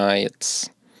make an eye. It's,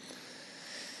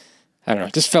 I don't know,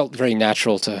 it just felt very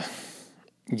natural to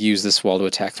use this wall to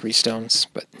attack 3 stones,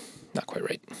 but not quite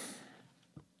right.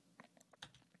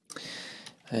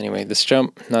 Anyway, this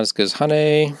jump, not as good as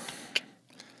Hane.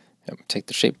 Yep, take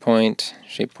the shape point,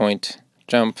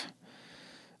 jump.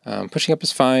 Pushing up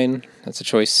is fine. That's a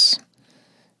choice.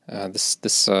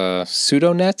 This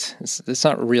pseudo net, it's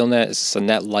not a real net, it's a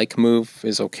net-like move,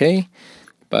 is okay.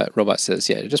 But Robot says,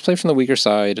 yeah, just play from the weaker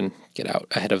side and get out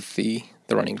ahead of the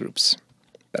running groups.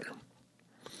 Better.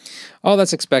 All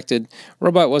that's expected.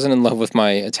 Robot wasn't in love with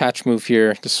my attach move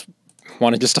here. Just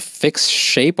wanted just a fixed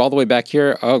shape all the way back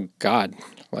here. Oh, God.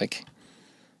 Like,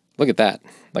 look at that.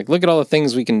 Like, look at all the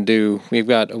things we can do. We've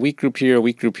got a weak group here, a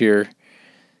weak group here.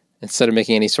 Instead of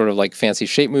making any sort of like fancy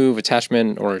shape move,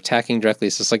 attachment, or attacking directly,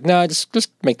 it's just like, nah,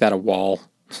 just make that a wall.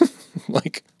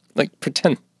 like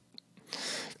pretend.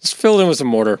 Just fill it in with some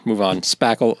mortar, move on.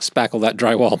 Spackle that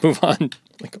drywall, move on.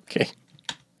 Like, okay.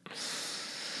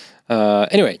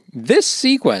 Anyway, this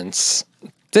sequence,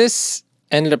 this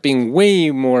ended up being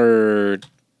way more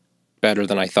better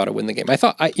than I thought it would in the game. I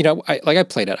thought, I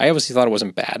played it. I obviously thought it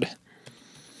wasn't bad.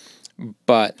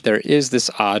 But there is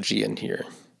this Aji in here.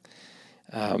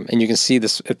 And you can see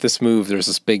this at this move, there's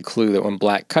this big clue that when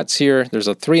black cuts here, there's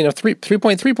a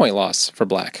 3.3 point loss for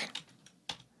black.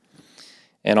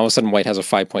 And all of a sudden white has a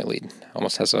 5-point lead.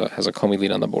 Almost has a Comey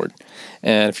lead on the board.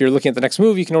 And if you're looking at the next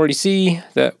move, you can already see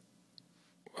that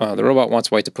the robot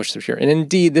wants white to push through here. And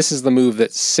indeed, this is the move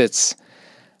that sits.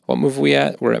 What move are we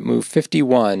at? We're at move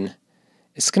 51.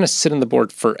 It's going to sit on the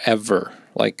board forever,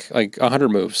 like 100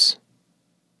 moves.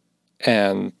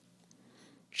 And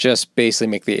just basically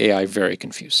make the AI very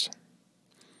confused.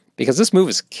 Because this move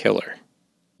is killer.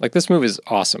 Like, this move is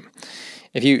awesome.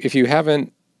 If you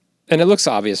haven't, and it looks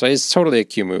obvious, right? It's totally a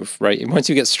Q move, right? Once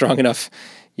you get strong enough,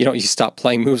 you stop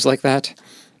playing moves like that.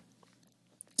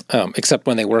 Except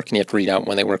when they work, and you have to read out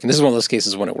when they work. And this is one of those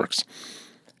cases when it works.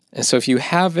 And so if you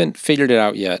haven't figured it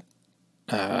out yet,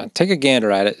 take a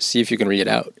gander at it, see if you can read it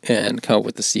out, and come up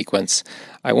with the sequence.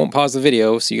 I won't pause the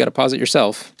video, so you got to pause it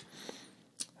yourself.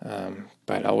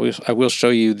 But I will show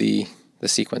you the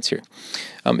sequence here.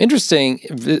 Interesting.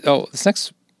 This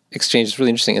next exchange is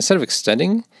really interesting. Instead of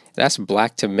extending, it asks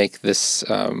black to make this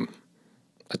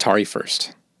Atari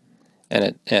first,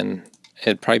 and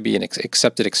it'd probably be an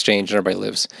accepted exchange, and everybody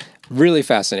lives. Really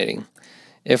fascinating.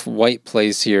 If white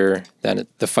plays here, then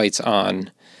the fight's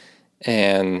on,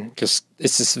 and it's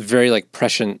this very like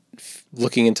prescient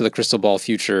looking into the crystal ball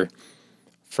future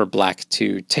for black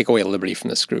to take away a liberty from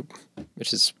this group,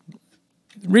 which is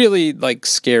really like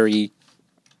scary,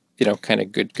 kind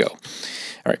of good go. All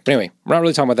right, but anyway, we're not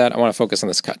really talking about that. I want to focus on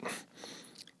this cut.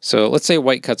 So let's say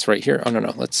white cuts right here. Oh,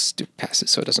 no, let's do pass it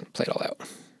so it doesn't play it all out.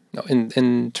 No,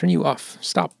 and turn you off.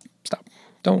 Stop.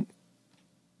 Don't.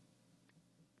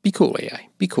 Be cool, AI.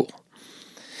 Be cool.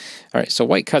 All right, so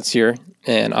white cuts here,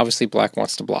 and obviously black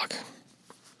wants to block.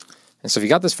 And so if you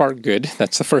got this far, good.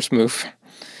 That's the first move.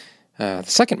 The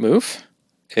second move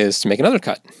is to make another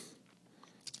cut.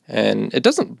 And it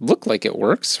doesn't look like it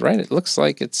works, right? It looks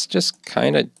like it's just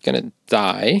kind of going to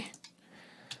die.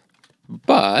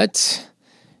 But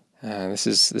this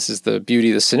is the beauty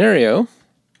of the scenario.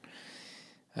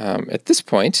 At this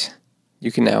point,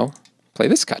 you can now play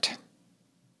this cut.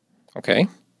 Okay,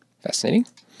 fascinating.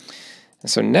 And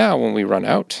so now when we run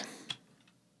out,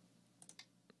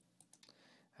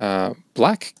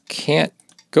 black can't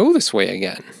go this way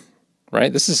again,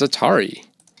 right? This is Atari.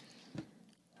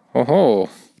 Oh.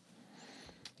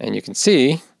 And you can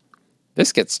see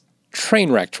this gets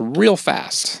train wrecked real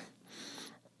fast.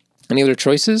 Any other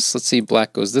choices? Let's see,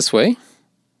 black goes this way.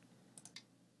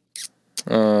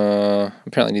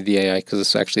 Apparently need the AI because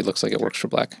this actually looks like it works for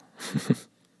black.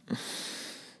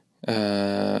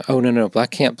 Oh, no,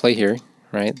 black can't play here,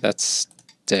 right? That's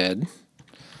dead.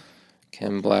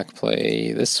 Can black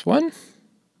play this one?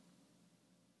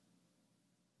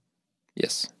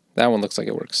 Yes, that one looks like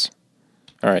it works.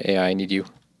 All right, AI, I need you.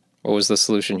 What was the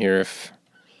solution here if...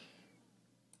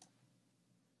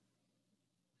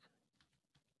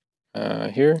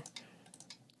 here?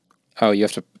 Oh, you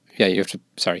have to... Yeah, you have to...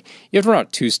 Sorry. You have to run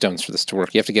out 2 stones for this to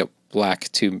work. You have to get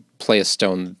black to play a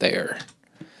stone there.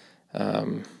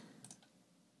 Oh,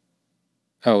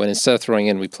 and instead of throwing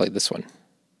in, we played this one.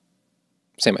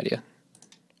 Same idea.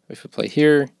 If we play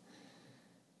here,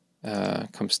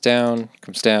 comes down,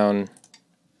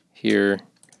 here.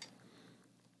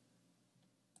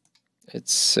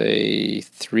 It's a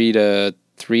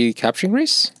 3-3 capturing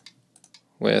race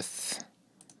with...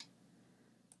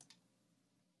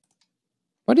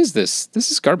 What is this?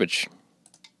 This is garbage.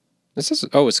 This is...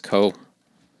 Oh, it's Co.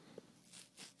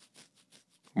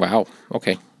 Wow,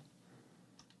 okay.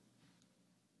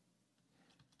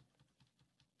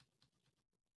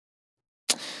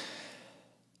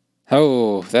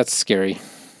 Oh, that's scary.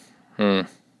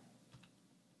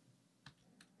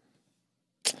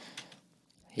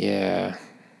 Yeah.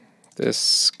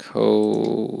 This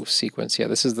Co-sequence. Yeah,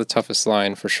 this is the toughest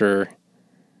line for sure.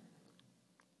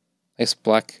 I guess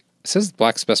black... It says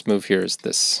black's best move here is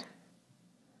this.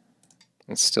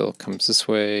 It still comes this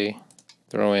way.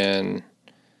 Throw in...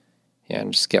 Yeah,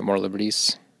 and just get more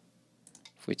liberties.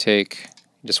 If we take...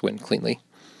 Just win cleanly.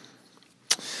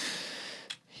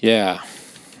 Yeah.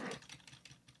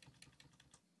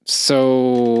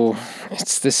 So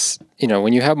it's this, you know,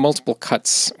 when you have multiple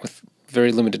cuts with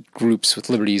very limited groups with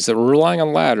liberties that are relying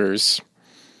on ladders,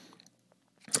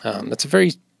 that's a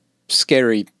very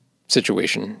scary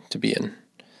situation to be in.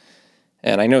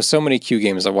 And I know so many Q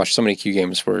games, I've watched so many Q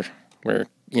games where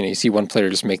you know, you see one player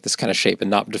just make this kind of shape and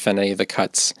not defend any of the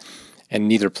cuts, and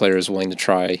neither player is willing to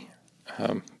try,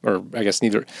 or I guess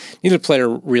neither player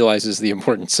realizes the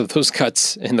importance of those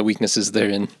cuts and the weaknesses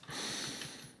therein.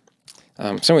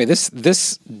 So anyway,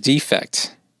 this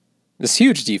defect, this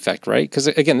huge defect, right? Because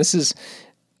again, this is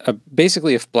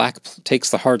basically if black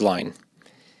takes the hard line,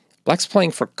 black's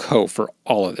playing for Co for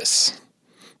all of this.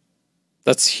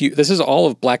 That's huge. This is all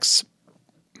of black's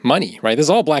money, right? This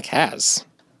is all black has.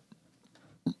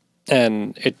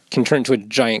 And it can turn into a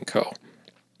giant Co.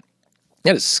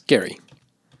 That is scary.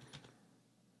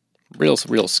 Real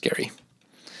scary.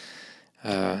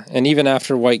 And even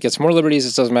after white gets more liberties,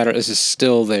 it doesn't matter. This is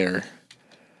still there.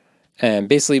 And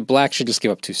basically, black should just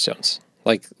give up 2 stones.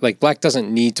 Like black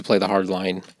doesn't need to play the hard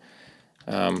line.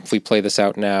 If we play this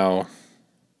out now,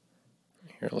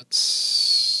 here,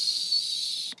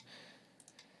 let's...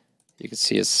 You can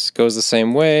see it goes the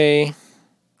same way.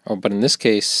 Oh, but in this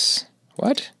case,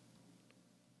 what?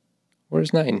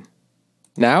 Where's 9?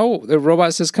 Now the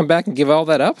robot says come back and give all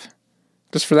that up?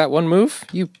 Just for that one move?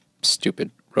 You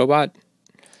stupid robot.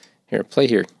 Here, play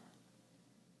here.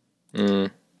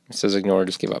 It says ignore,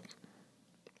 just give up.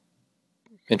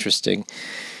 Interesting.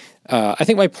 I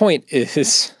think my point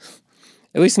is,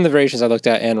 at least in the variations I looked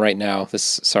at and right now,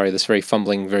 this very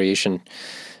fumbling variation,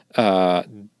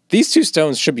 these 2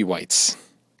 stones should be whites.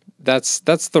 That's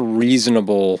the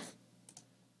reasonable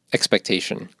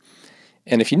expectation.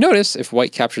 And if you notice, if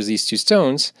white captures these 2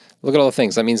 stones, look at all the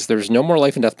things. That means there's no more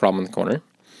life and death problem in the corner.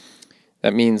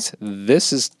 That means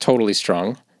this is totally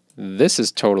strong. This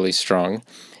is totally strong.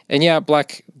 And yeah,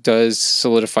 black does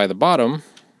solidify the bottom.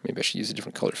 Maybe I should use a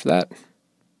different color for that.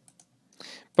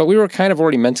 But we were kind of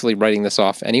already mentally writing this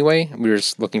off anyway. We were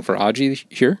just looking for Aji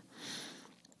here.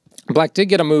 Black did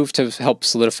get a move to help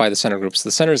solidify the center group. So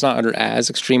the center is not under as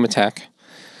extreme attack.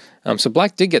 So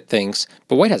black did get things,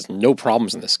 but white has no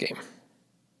problems in this game.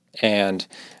 And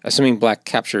assuming black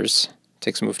captures,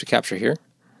 takes a move to capture here.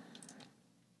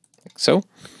 Like so.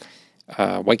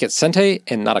 White gets Sente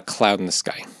and not a cloud in the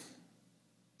sky.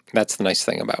 That's the nice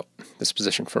thing about this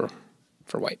position for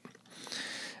white.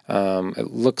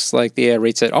 It looks like the AI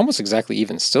rates it almost exactly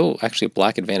even. Still actually a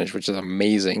black advantage, which is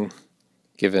amazing,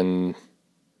 given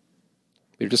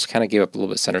we just kind of gave up a little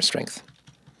bit of center strength.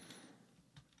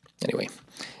 Anyway,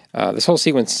 this whole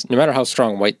sequence, no matter how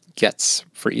strong white gets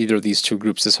for either of these 2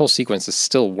 groups, this whole sequence is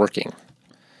still working.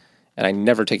 And I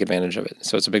never take advantage of it,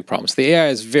 so it's a big problem. So the AI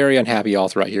is very unhappy all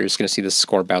throughout here. You're just going to see this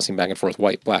score bouncing back and forth,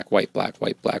 white, black, white, black,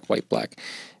 white, black, white, black,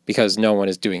 because no one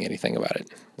is doing anything about it.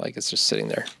 Like, it's just sitting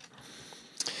there.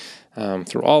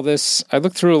 Through all this, I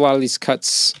looked through a lot of these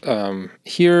cuts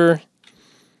here.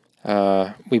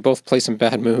 We both play some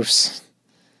bad moves.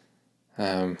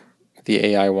 The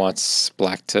AI wants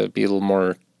black to be a little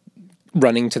more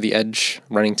running to the edge,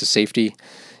 running to safety.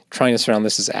 Trying to surround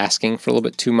this is asking for a little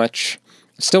bit too much.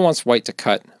 It still wants white to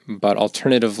cut, but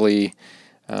alternatively,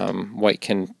 white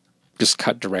can just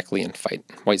cut directly and fight.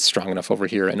 White's strong enough over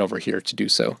here and over here to do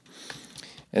so.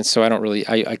 And so I don't really,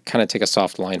 I kind of take a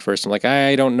soft line first. I'm like,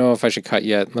 I don't know if I should cut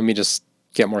yet. Let me just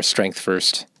get more strength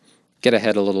first. Get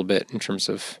ahead a little bit in terms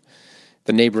of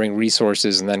the neighboring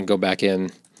resources and then go back in.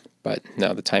 But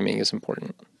no, the timing is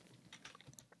important.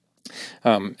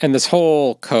 And this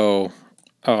whole oh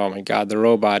my God, the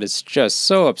robot is just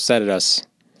so upset at us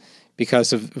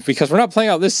because we're not playing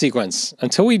out this sequence.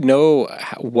 Until we know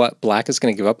what black is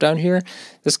going to give up down here,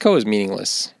 this is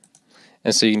meaningless.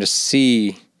 And so you can just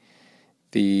see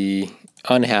the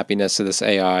unhappiness of this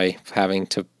AI having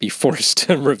to be forced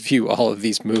to review all of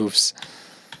these moves.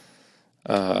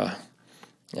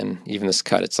 And even this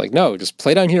cut, it's like, no, just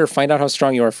play down here, find out how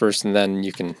strong you are first, and then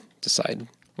you can decide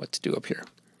what to do up here.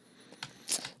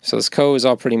 So this is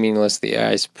all pretty meaningless. The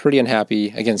AI is pretty unhappy.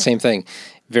 Again, same thing.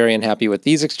 Very unhappy with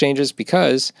these exchanges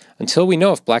because until we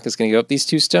know if black is going to give up these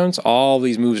 2 stones, all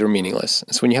these moves are meaningless.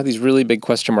 So when you have these really big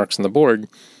question marks on the board,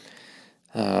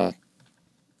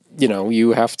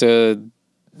 you have to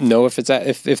know if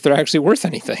if they're actually worth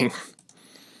anything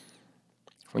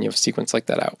when you have a sequence like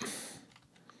that out.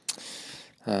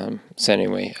 So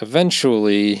anyway,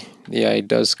 eventually the AI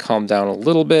does calm down a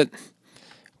little bit.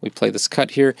 We play this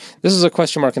cut here. This is a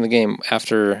question mark in the game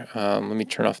after, let me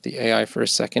turn off the AI for a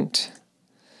second.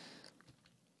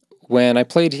 When I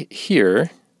played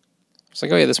here, I was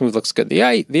like, oh yeah, this move looks good. The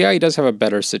AI does have a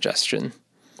better suggestion.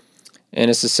 And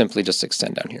this is simply just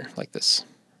extend down here like this.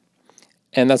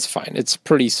 And that's fine. It's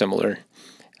pretty similar.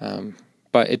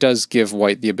 But it does give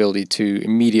white the ability to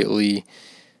immediately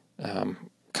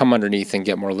come underneath and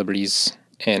get more liberties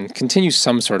and continue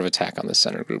some sort of attack on the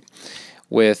center group.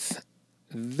 With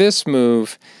this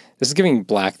move, this is giving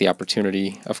black the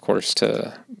opportunity, of course,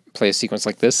 to play a sequence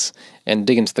like this and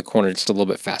dig into the corner just a little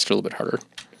bit faster, a little bit harder,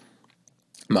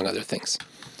 among other things.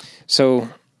 So,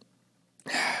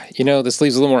 this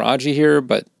leaves a little more Aji here,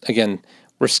 but again,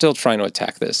 we're still trying to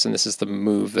attack this, and this is the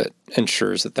move that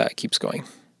ensures that keeps going.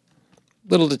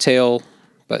 Little detail,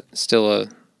 but still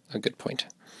a good point.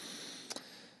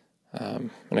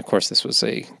 And of course, this was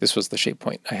the shape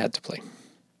point I had to play.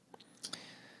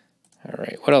 All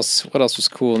right, what else was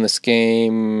cool in this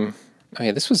game? Oh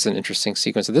yeah, this was an interesting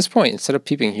sequence. At this point, instead of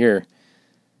peeping here,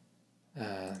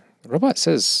 the robot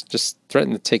says just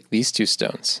threaten to take these 2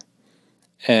 stones,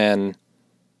 and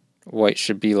white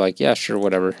should be like, yeah, sure,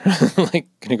 whatever, like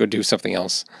gonna go do something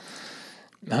else.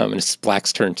 And it's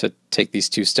black's turn to take these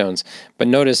 2 stones. But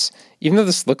notice, even though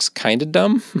this looks kind of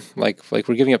dumb, like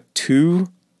we're giving up 2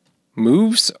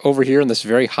 moves over here in this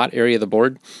very hot area of the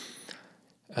board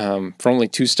for only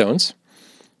 2 stones,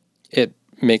 it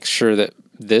makes sure that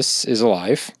this is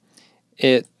alive.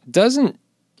 It doesn't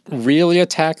really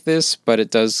attack this, but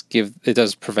it does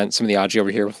prevent some of the Aji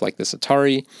over here with like this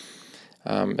Atari,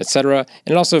 etc.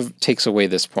 And it also takes away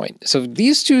this point. So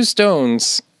these 2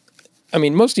 stones, I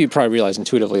mean, most of you probably realize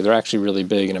intuitively they're actually really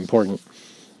big and important.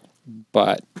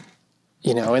 But,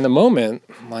 in the moment,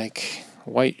 like,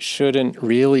 white shouldn't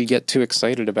really get too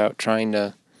excited about trying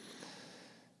to,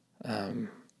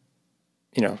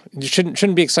 you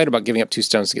shouldn't be excited about giving up 2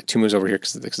 stones to get 2 moves over here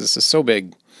because this is so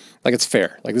big. Like, it's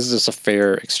fair. Like, this is just a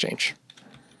fair exchange.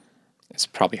 It's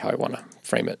probably how I want to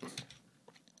frame it.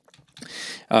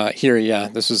 Here, yeah,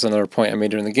 this was another point I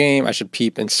made during the game. I should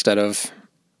peep instead of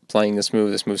playing this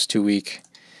move. This move's too weak.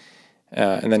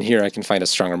 And then here I can find a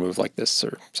stronger move like this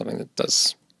or something that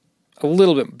does a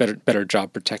little bit better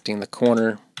job protecting the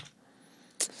corner.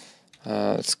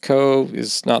 This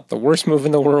is not the worst move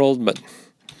in the world, but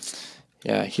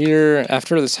yeah, here,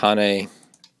 after this Hane,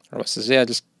 Robot says, yeah,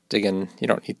 just dig in. You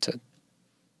don't need to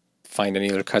find any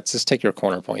other cuts. Just take your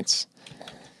corner points.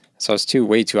 So I was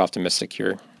way too optimistic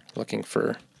here, looking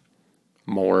for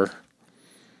more.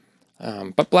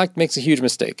 But black makes a huge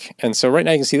mistake. And so right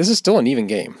now you can see this is still an even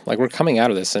game. Like, we're coming out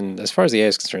of this, and as far as the AI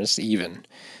is concerned, it's even,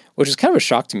 which is kind of a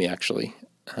shock to me, actually.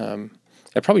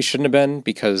 It probably shouldn't have been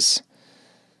because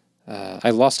I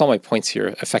lost all my points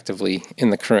here effectively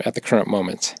at the current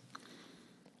moment.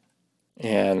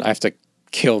 And I have to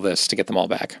kill this to get them all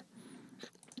back.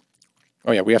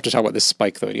 Oh yeah, we have to talk about this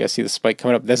spike though. Do you guys see the spike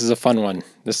coming up? This is a fun one.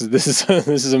 This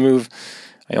is a move.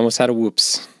 I almost had a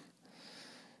whoops.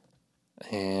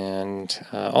 And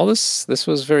all this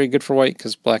was very good for white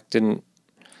because black didn't.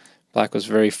 Black was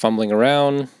very fumbling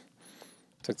around.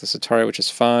 Took this Atari, which is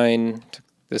fine. Took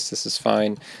this is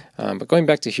fine. But going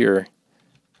back to here,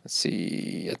 let's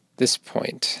see. At this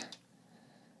point,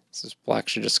 black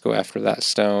should just go after that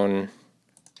stone.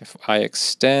 If I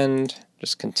extend,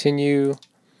 just continue.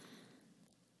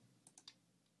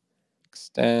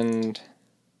 Extend.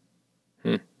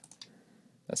 That's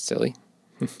silly.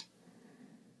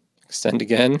 Extend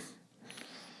again.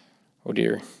 Oh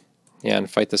dear. Yeah, and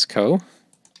fight this ko.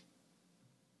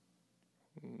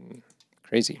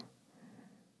 Crazy.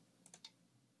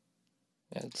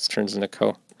 Yeah, it just turns into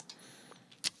ko.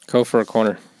 Ko for a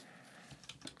corner.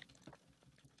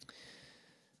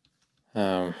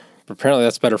 But apparently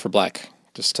that's better for black,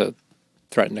 just to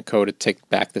threaten a ko to take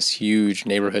back this huge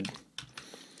neighborhood.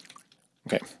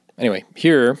 Okay, anyway,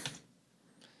 here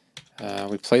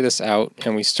we play this out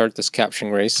and we start this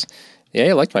capturing race. Yeah,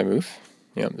 I liked my move.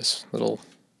 You know, this little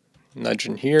nudge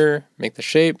in here, make the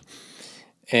shape.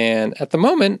 And at the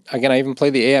moment, again, I even play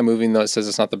the AI move, even though it says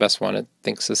it's not the best one. It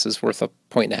thinks this is worth 1.5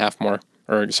 points more,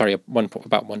 or sorry,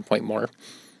 about 1 point more.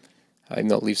 Even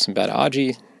though it leaves some bad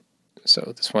Aji.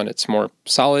 So this one, it's more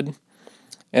solid.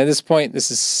 And at this point,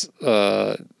 this is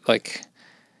like,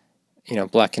 you know,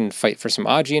 black can fight for some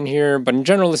Aji in here, but in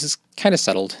general, this is kind of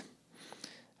settled.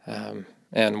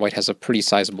 And white has a pretty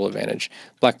sizable advantage.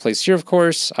 Black plays here, of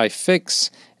course. I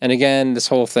fix, and again, this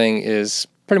whole thing is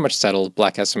pretty much settled.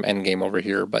 Black has some endgame over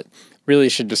here, but really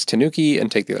should just Tanuki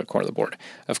and take the other corner of the board.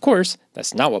 Of course,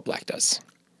 that's not what black does.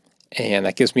 And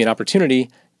that gives me an opportunity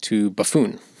to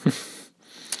buffoon.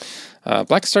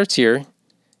 Black starts here,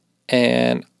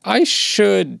 and I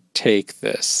should take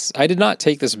this. I did not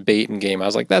take this bait in game. I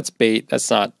was like, that's bait. That's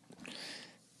not...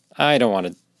 I don't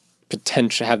want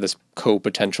to have this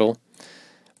co-potential.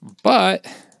 But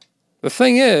the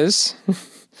thing is,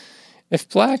 if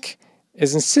black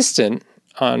is insistent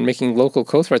on making local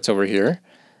co-threats over here,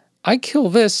 I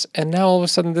kill this, and now all of a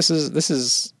sudden this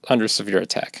is under severe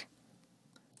attack.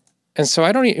 And so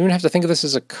I don't even have to think of this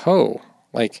as a ko.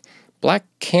 Like, black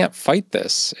can't fight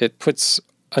this. It puts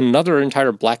another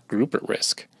entire black group at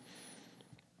risk.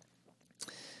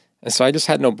 And so I just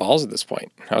had no balls at this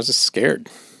point. I was just scared.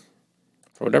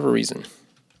 For whatever reason.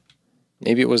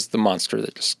 Maybe it was the monster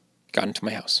that just got into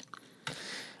my house.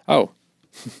 Oh.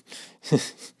 I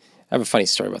have a funny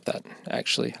story about that,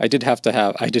 actually. I did have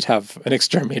an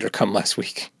exterminator come last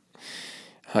week.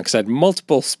 Because I had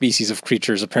multiple species of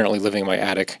creatures apparently living in my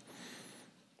attic.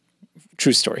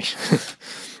 True story.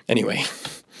 Anyway.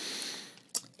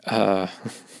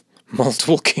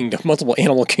 Multiple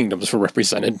animal kingdoms were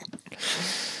represented.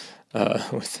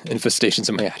 With infestations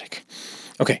in my attic.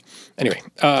 Okay, anyway.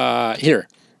 Here.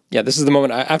 Yeah, this is the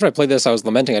moment. After I played this, I was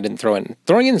lamenting I didn't throw in.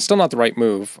 Throwing in is still not the right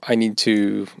move. I need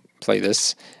to play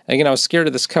this. And again, I was scared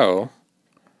of this ko.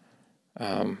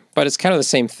 But it's kind of the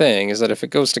same thing, is that if it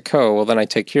goes to ko, well, then I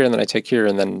take here, and then I take here,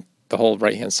 and then the whole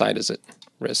right-hand side is at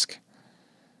risk.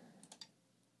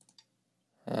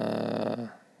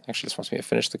 Actually, this wants me to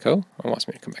finish the ko, or wants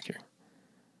me to come back here.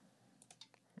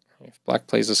 If black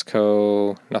plays this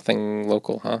ko, nothing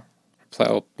local, huh?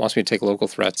 Wants me to take local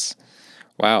threats.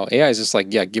 Wow, AI is just like,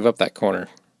 yeah, give up that corner.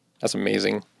 That's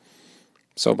amazing.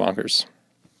 So bonkers.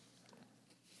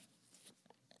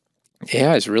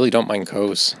 AIs really don't mind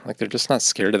kos. Like, they're just not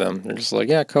scared of them. They're just like,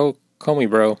 yeah, ko me,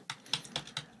 bro.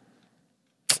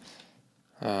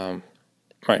 Right,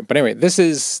 but anyway, this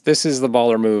is the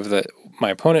baller move that my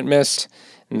opponent missed.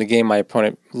 In the game, my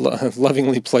opponent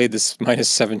lovingly played this minus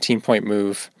 17-point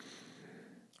move,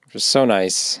 which was so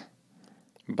nice.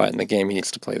 But in the game, he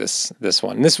needs to play this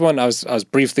one. And this one, I was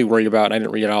briefly worried about. I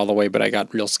didn't read it all the way, but I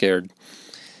got real scared.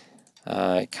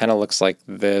 It kind of looks like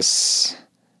this.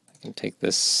 I can take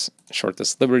this, short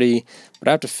this liberty, but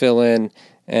I have to fill in.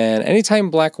 And anytime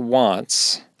black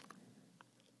wants,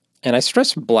 and I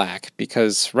stress black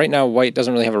because right now white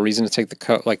doesn't really have a reason to take the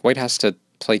ko. Like, white has to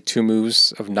play 2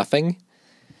 moves of nothing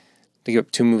to give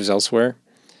up 2 moves elsewhere.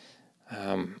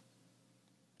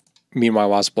 Meanwhile,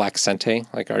 was black sente.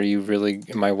 Like, am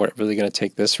I really going to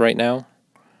take this right now?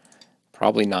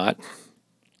 Probably not.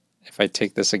 If I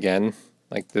take this again,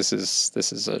 like, I just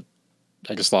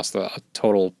lost the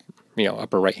total,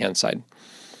 upper right-hand side.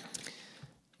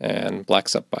 And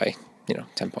black's up by,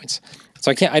 10 points.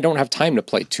 So I don't have time to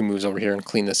play 2 moves over here and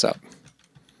clean this up.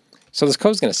 So this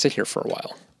ko's going to sit here for a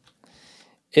while.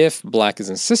 If black is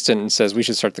insistent and says we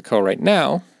should start the ko right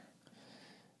now,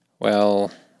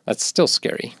 well, that's still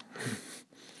scary.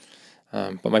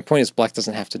 But my point is black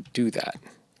doesn't have to do that,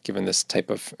 given this type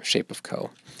of shape of ko.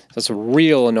 So it's a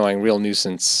real annoying, real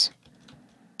nuisance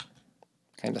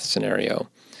kind of scenario.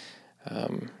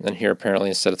 And here, apparently,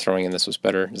 instead of throwing in this was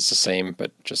better. It's the same,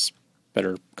 but just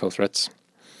better ko threats.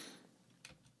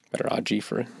 Better Aji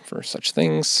for such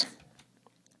things.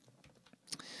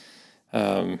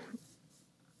 And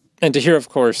to here, of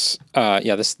course,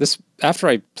 this after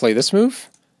I play this move,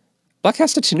 black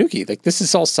has to Tanuki. Like, this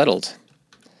is all settled.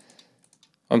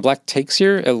 When black takes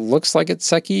here, it looks like it's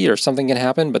Seki or something can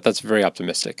happen, but that's very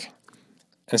optimistic.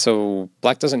 And so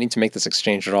black doesn't need to make this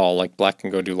exchange at all. Like, black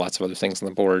can go do lots of other things on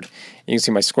the board. You can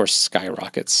see my score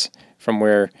skyrockets from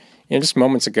where, just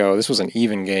moments ago, this was an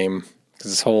even game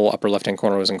because this whole upper left-hand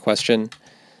corner was in question.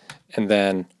 And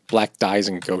then black dies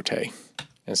in Gote.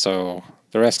 And so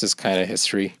the rest is kind of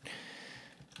history.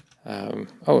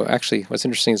 Oh, actually, what's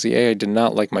interesting is the AI did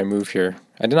not like my move here.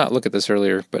 I did not look at this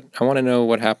earlier, but I want to know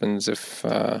what happens if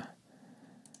the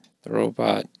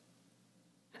robot...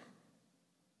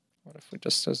 What if it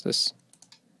just does this?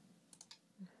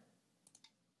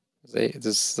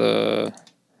 What's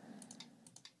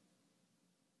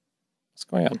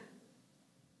going on? It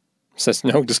says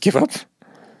no, just give up.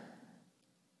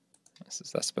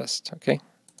 That's best. Okay.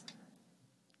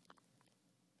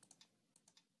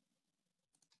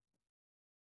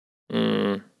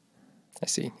 I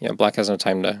see. Yeah, black has no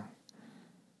time to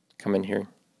come in here.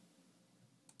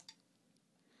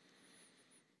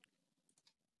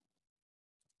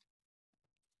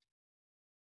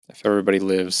 If everybody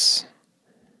lives,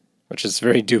 which is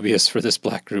very dubious for this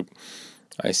black group.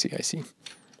 I see.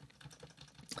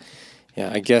 Yeah,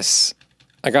 I guess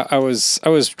I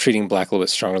was treating black a little bit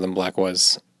stronger than black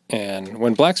was. And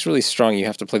when black's really strong, you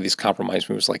have to play these compromise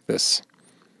moves like this.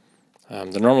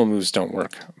 The normal moves don't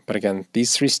work. But again,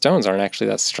 these 3 stones aren't actually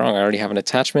that strong. I already have an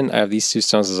attachment. I have these 2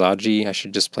 stones as Aji. I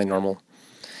should just play normal.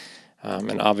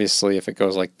 And obviously, if it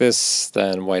goes like this,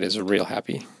 then white is real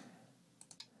happy.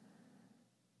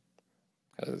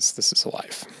 Because this is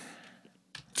alive.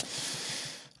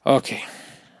 Okay.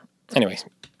 Anyway,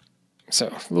 so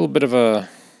a little bit of a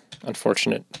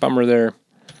unfortunate bummer there.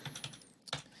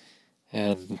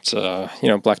 And,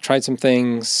 black tried some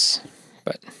things,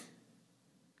 but...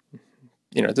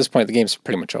 at this point, the game's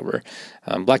pretty much over.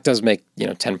 Black does make,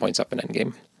 10 points up in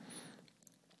endgame.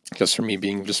 Just for me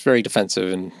being just very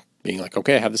defensive and being like,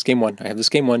 okay, I have this game won.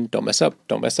 Don't mess up.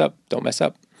 Don't mess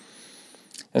up.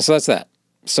 And so that's that.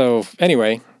 So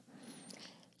anyway,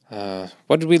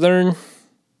 what did we learn?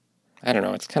 I don't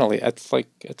know. It's kind of late.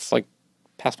 It's like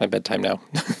past my bedtime now.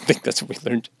 I think that's what we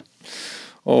learned.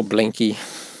 Oh, Blanky,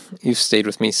 you've stayed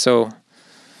with me so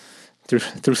through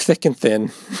thick and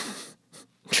thin.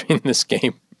 In this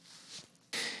game.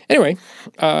 Anyway,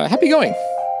 happy going.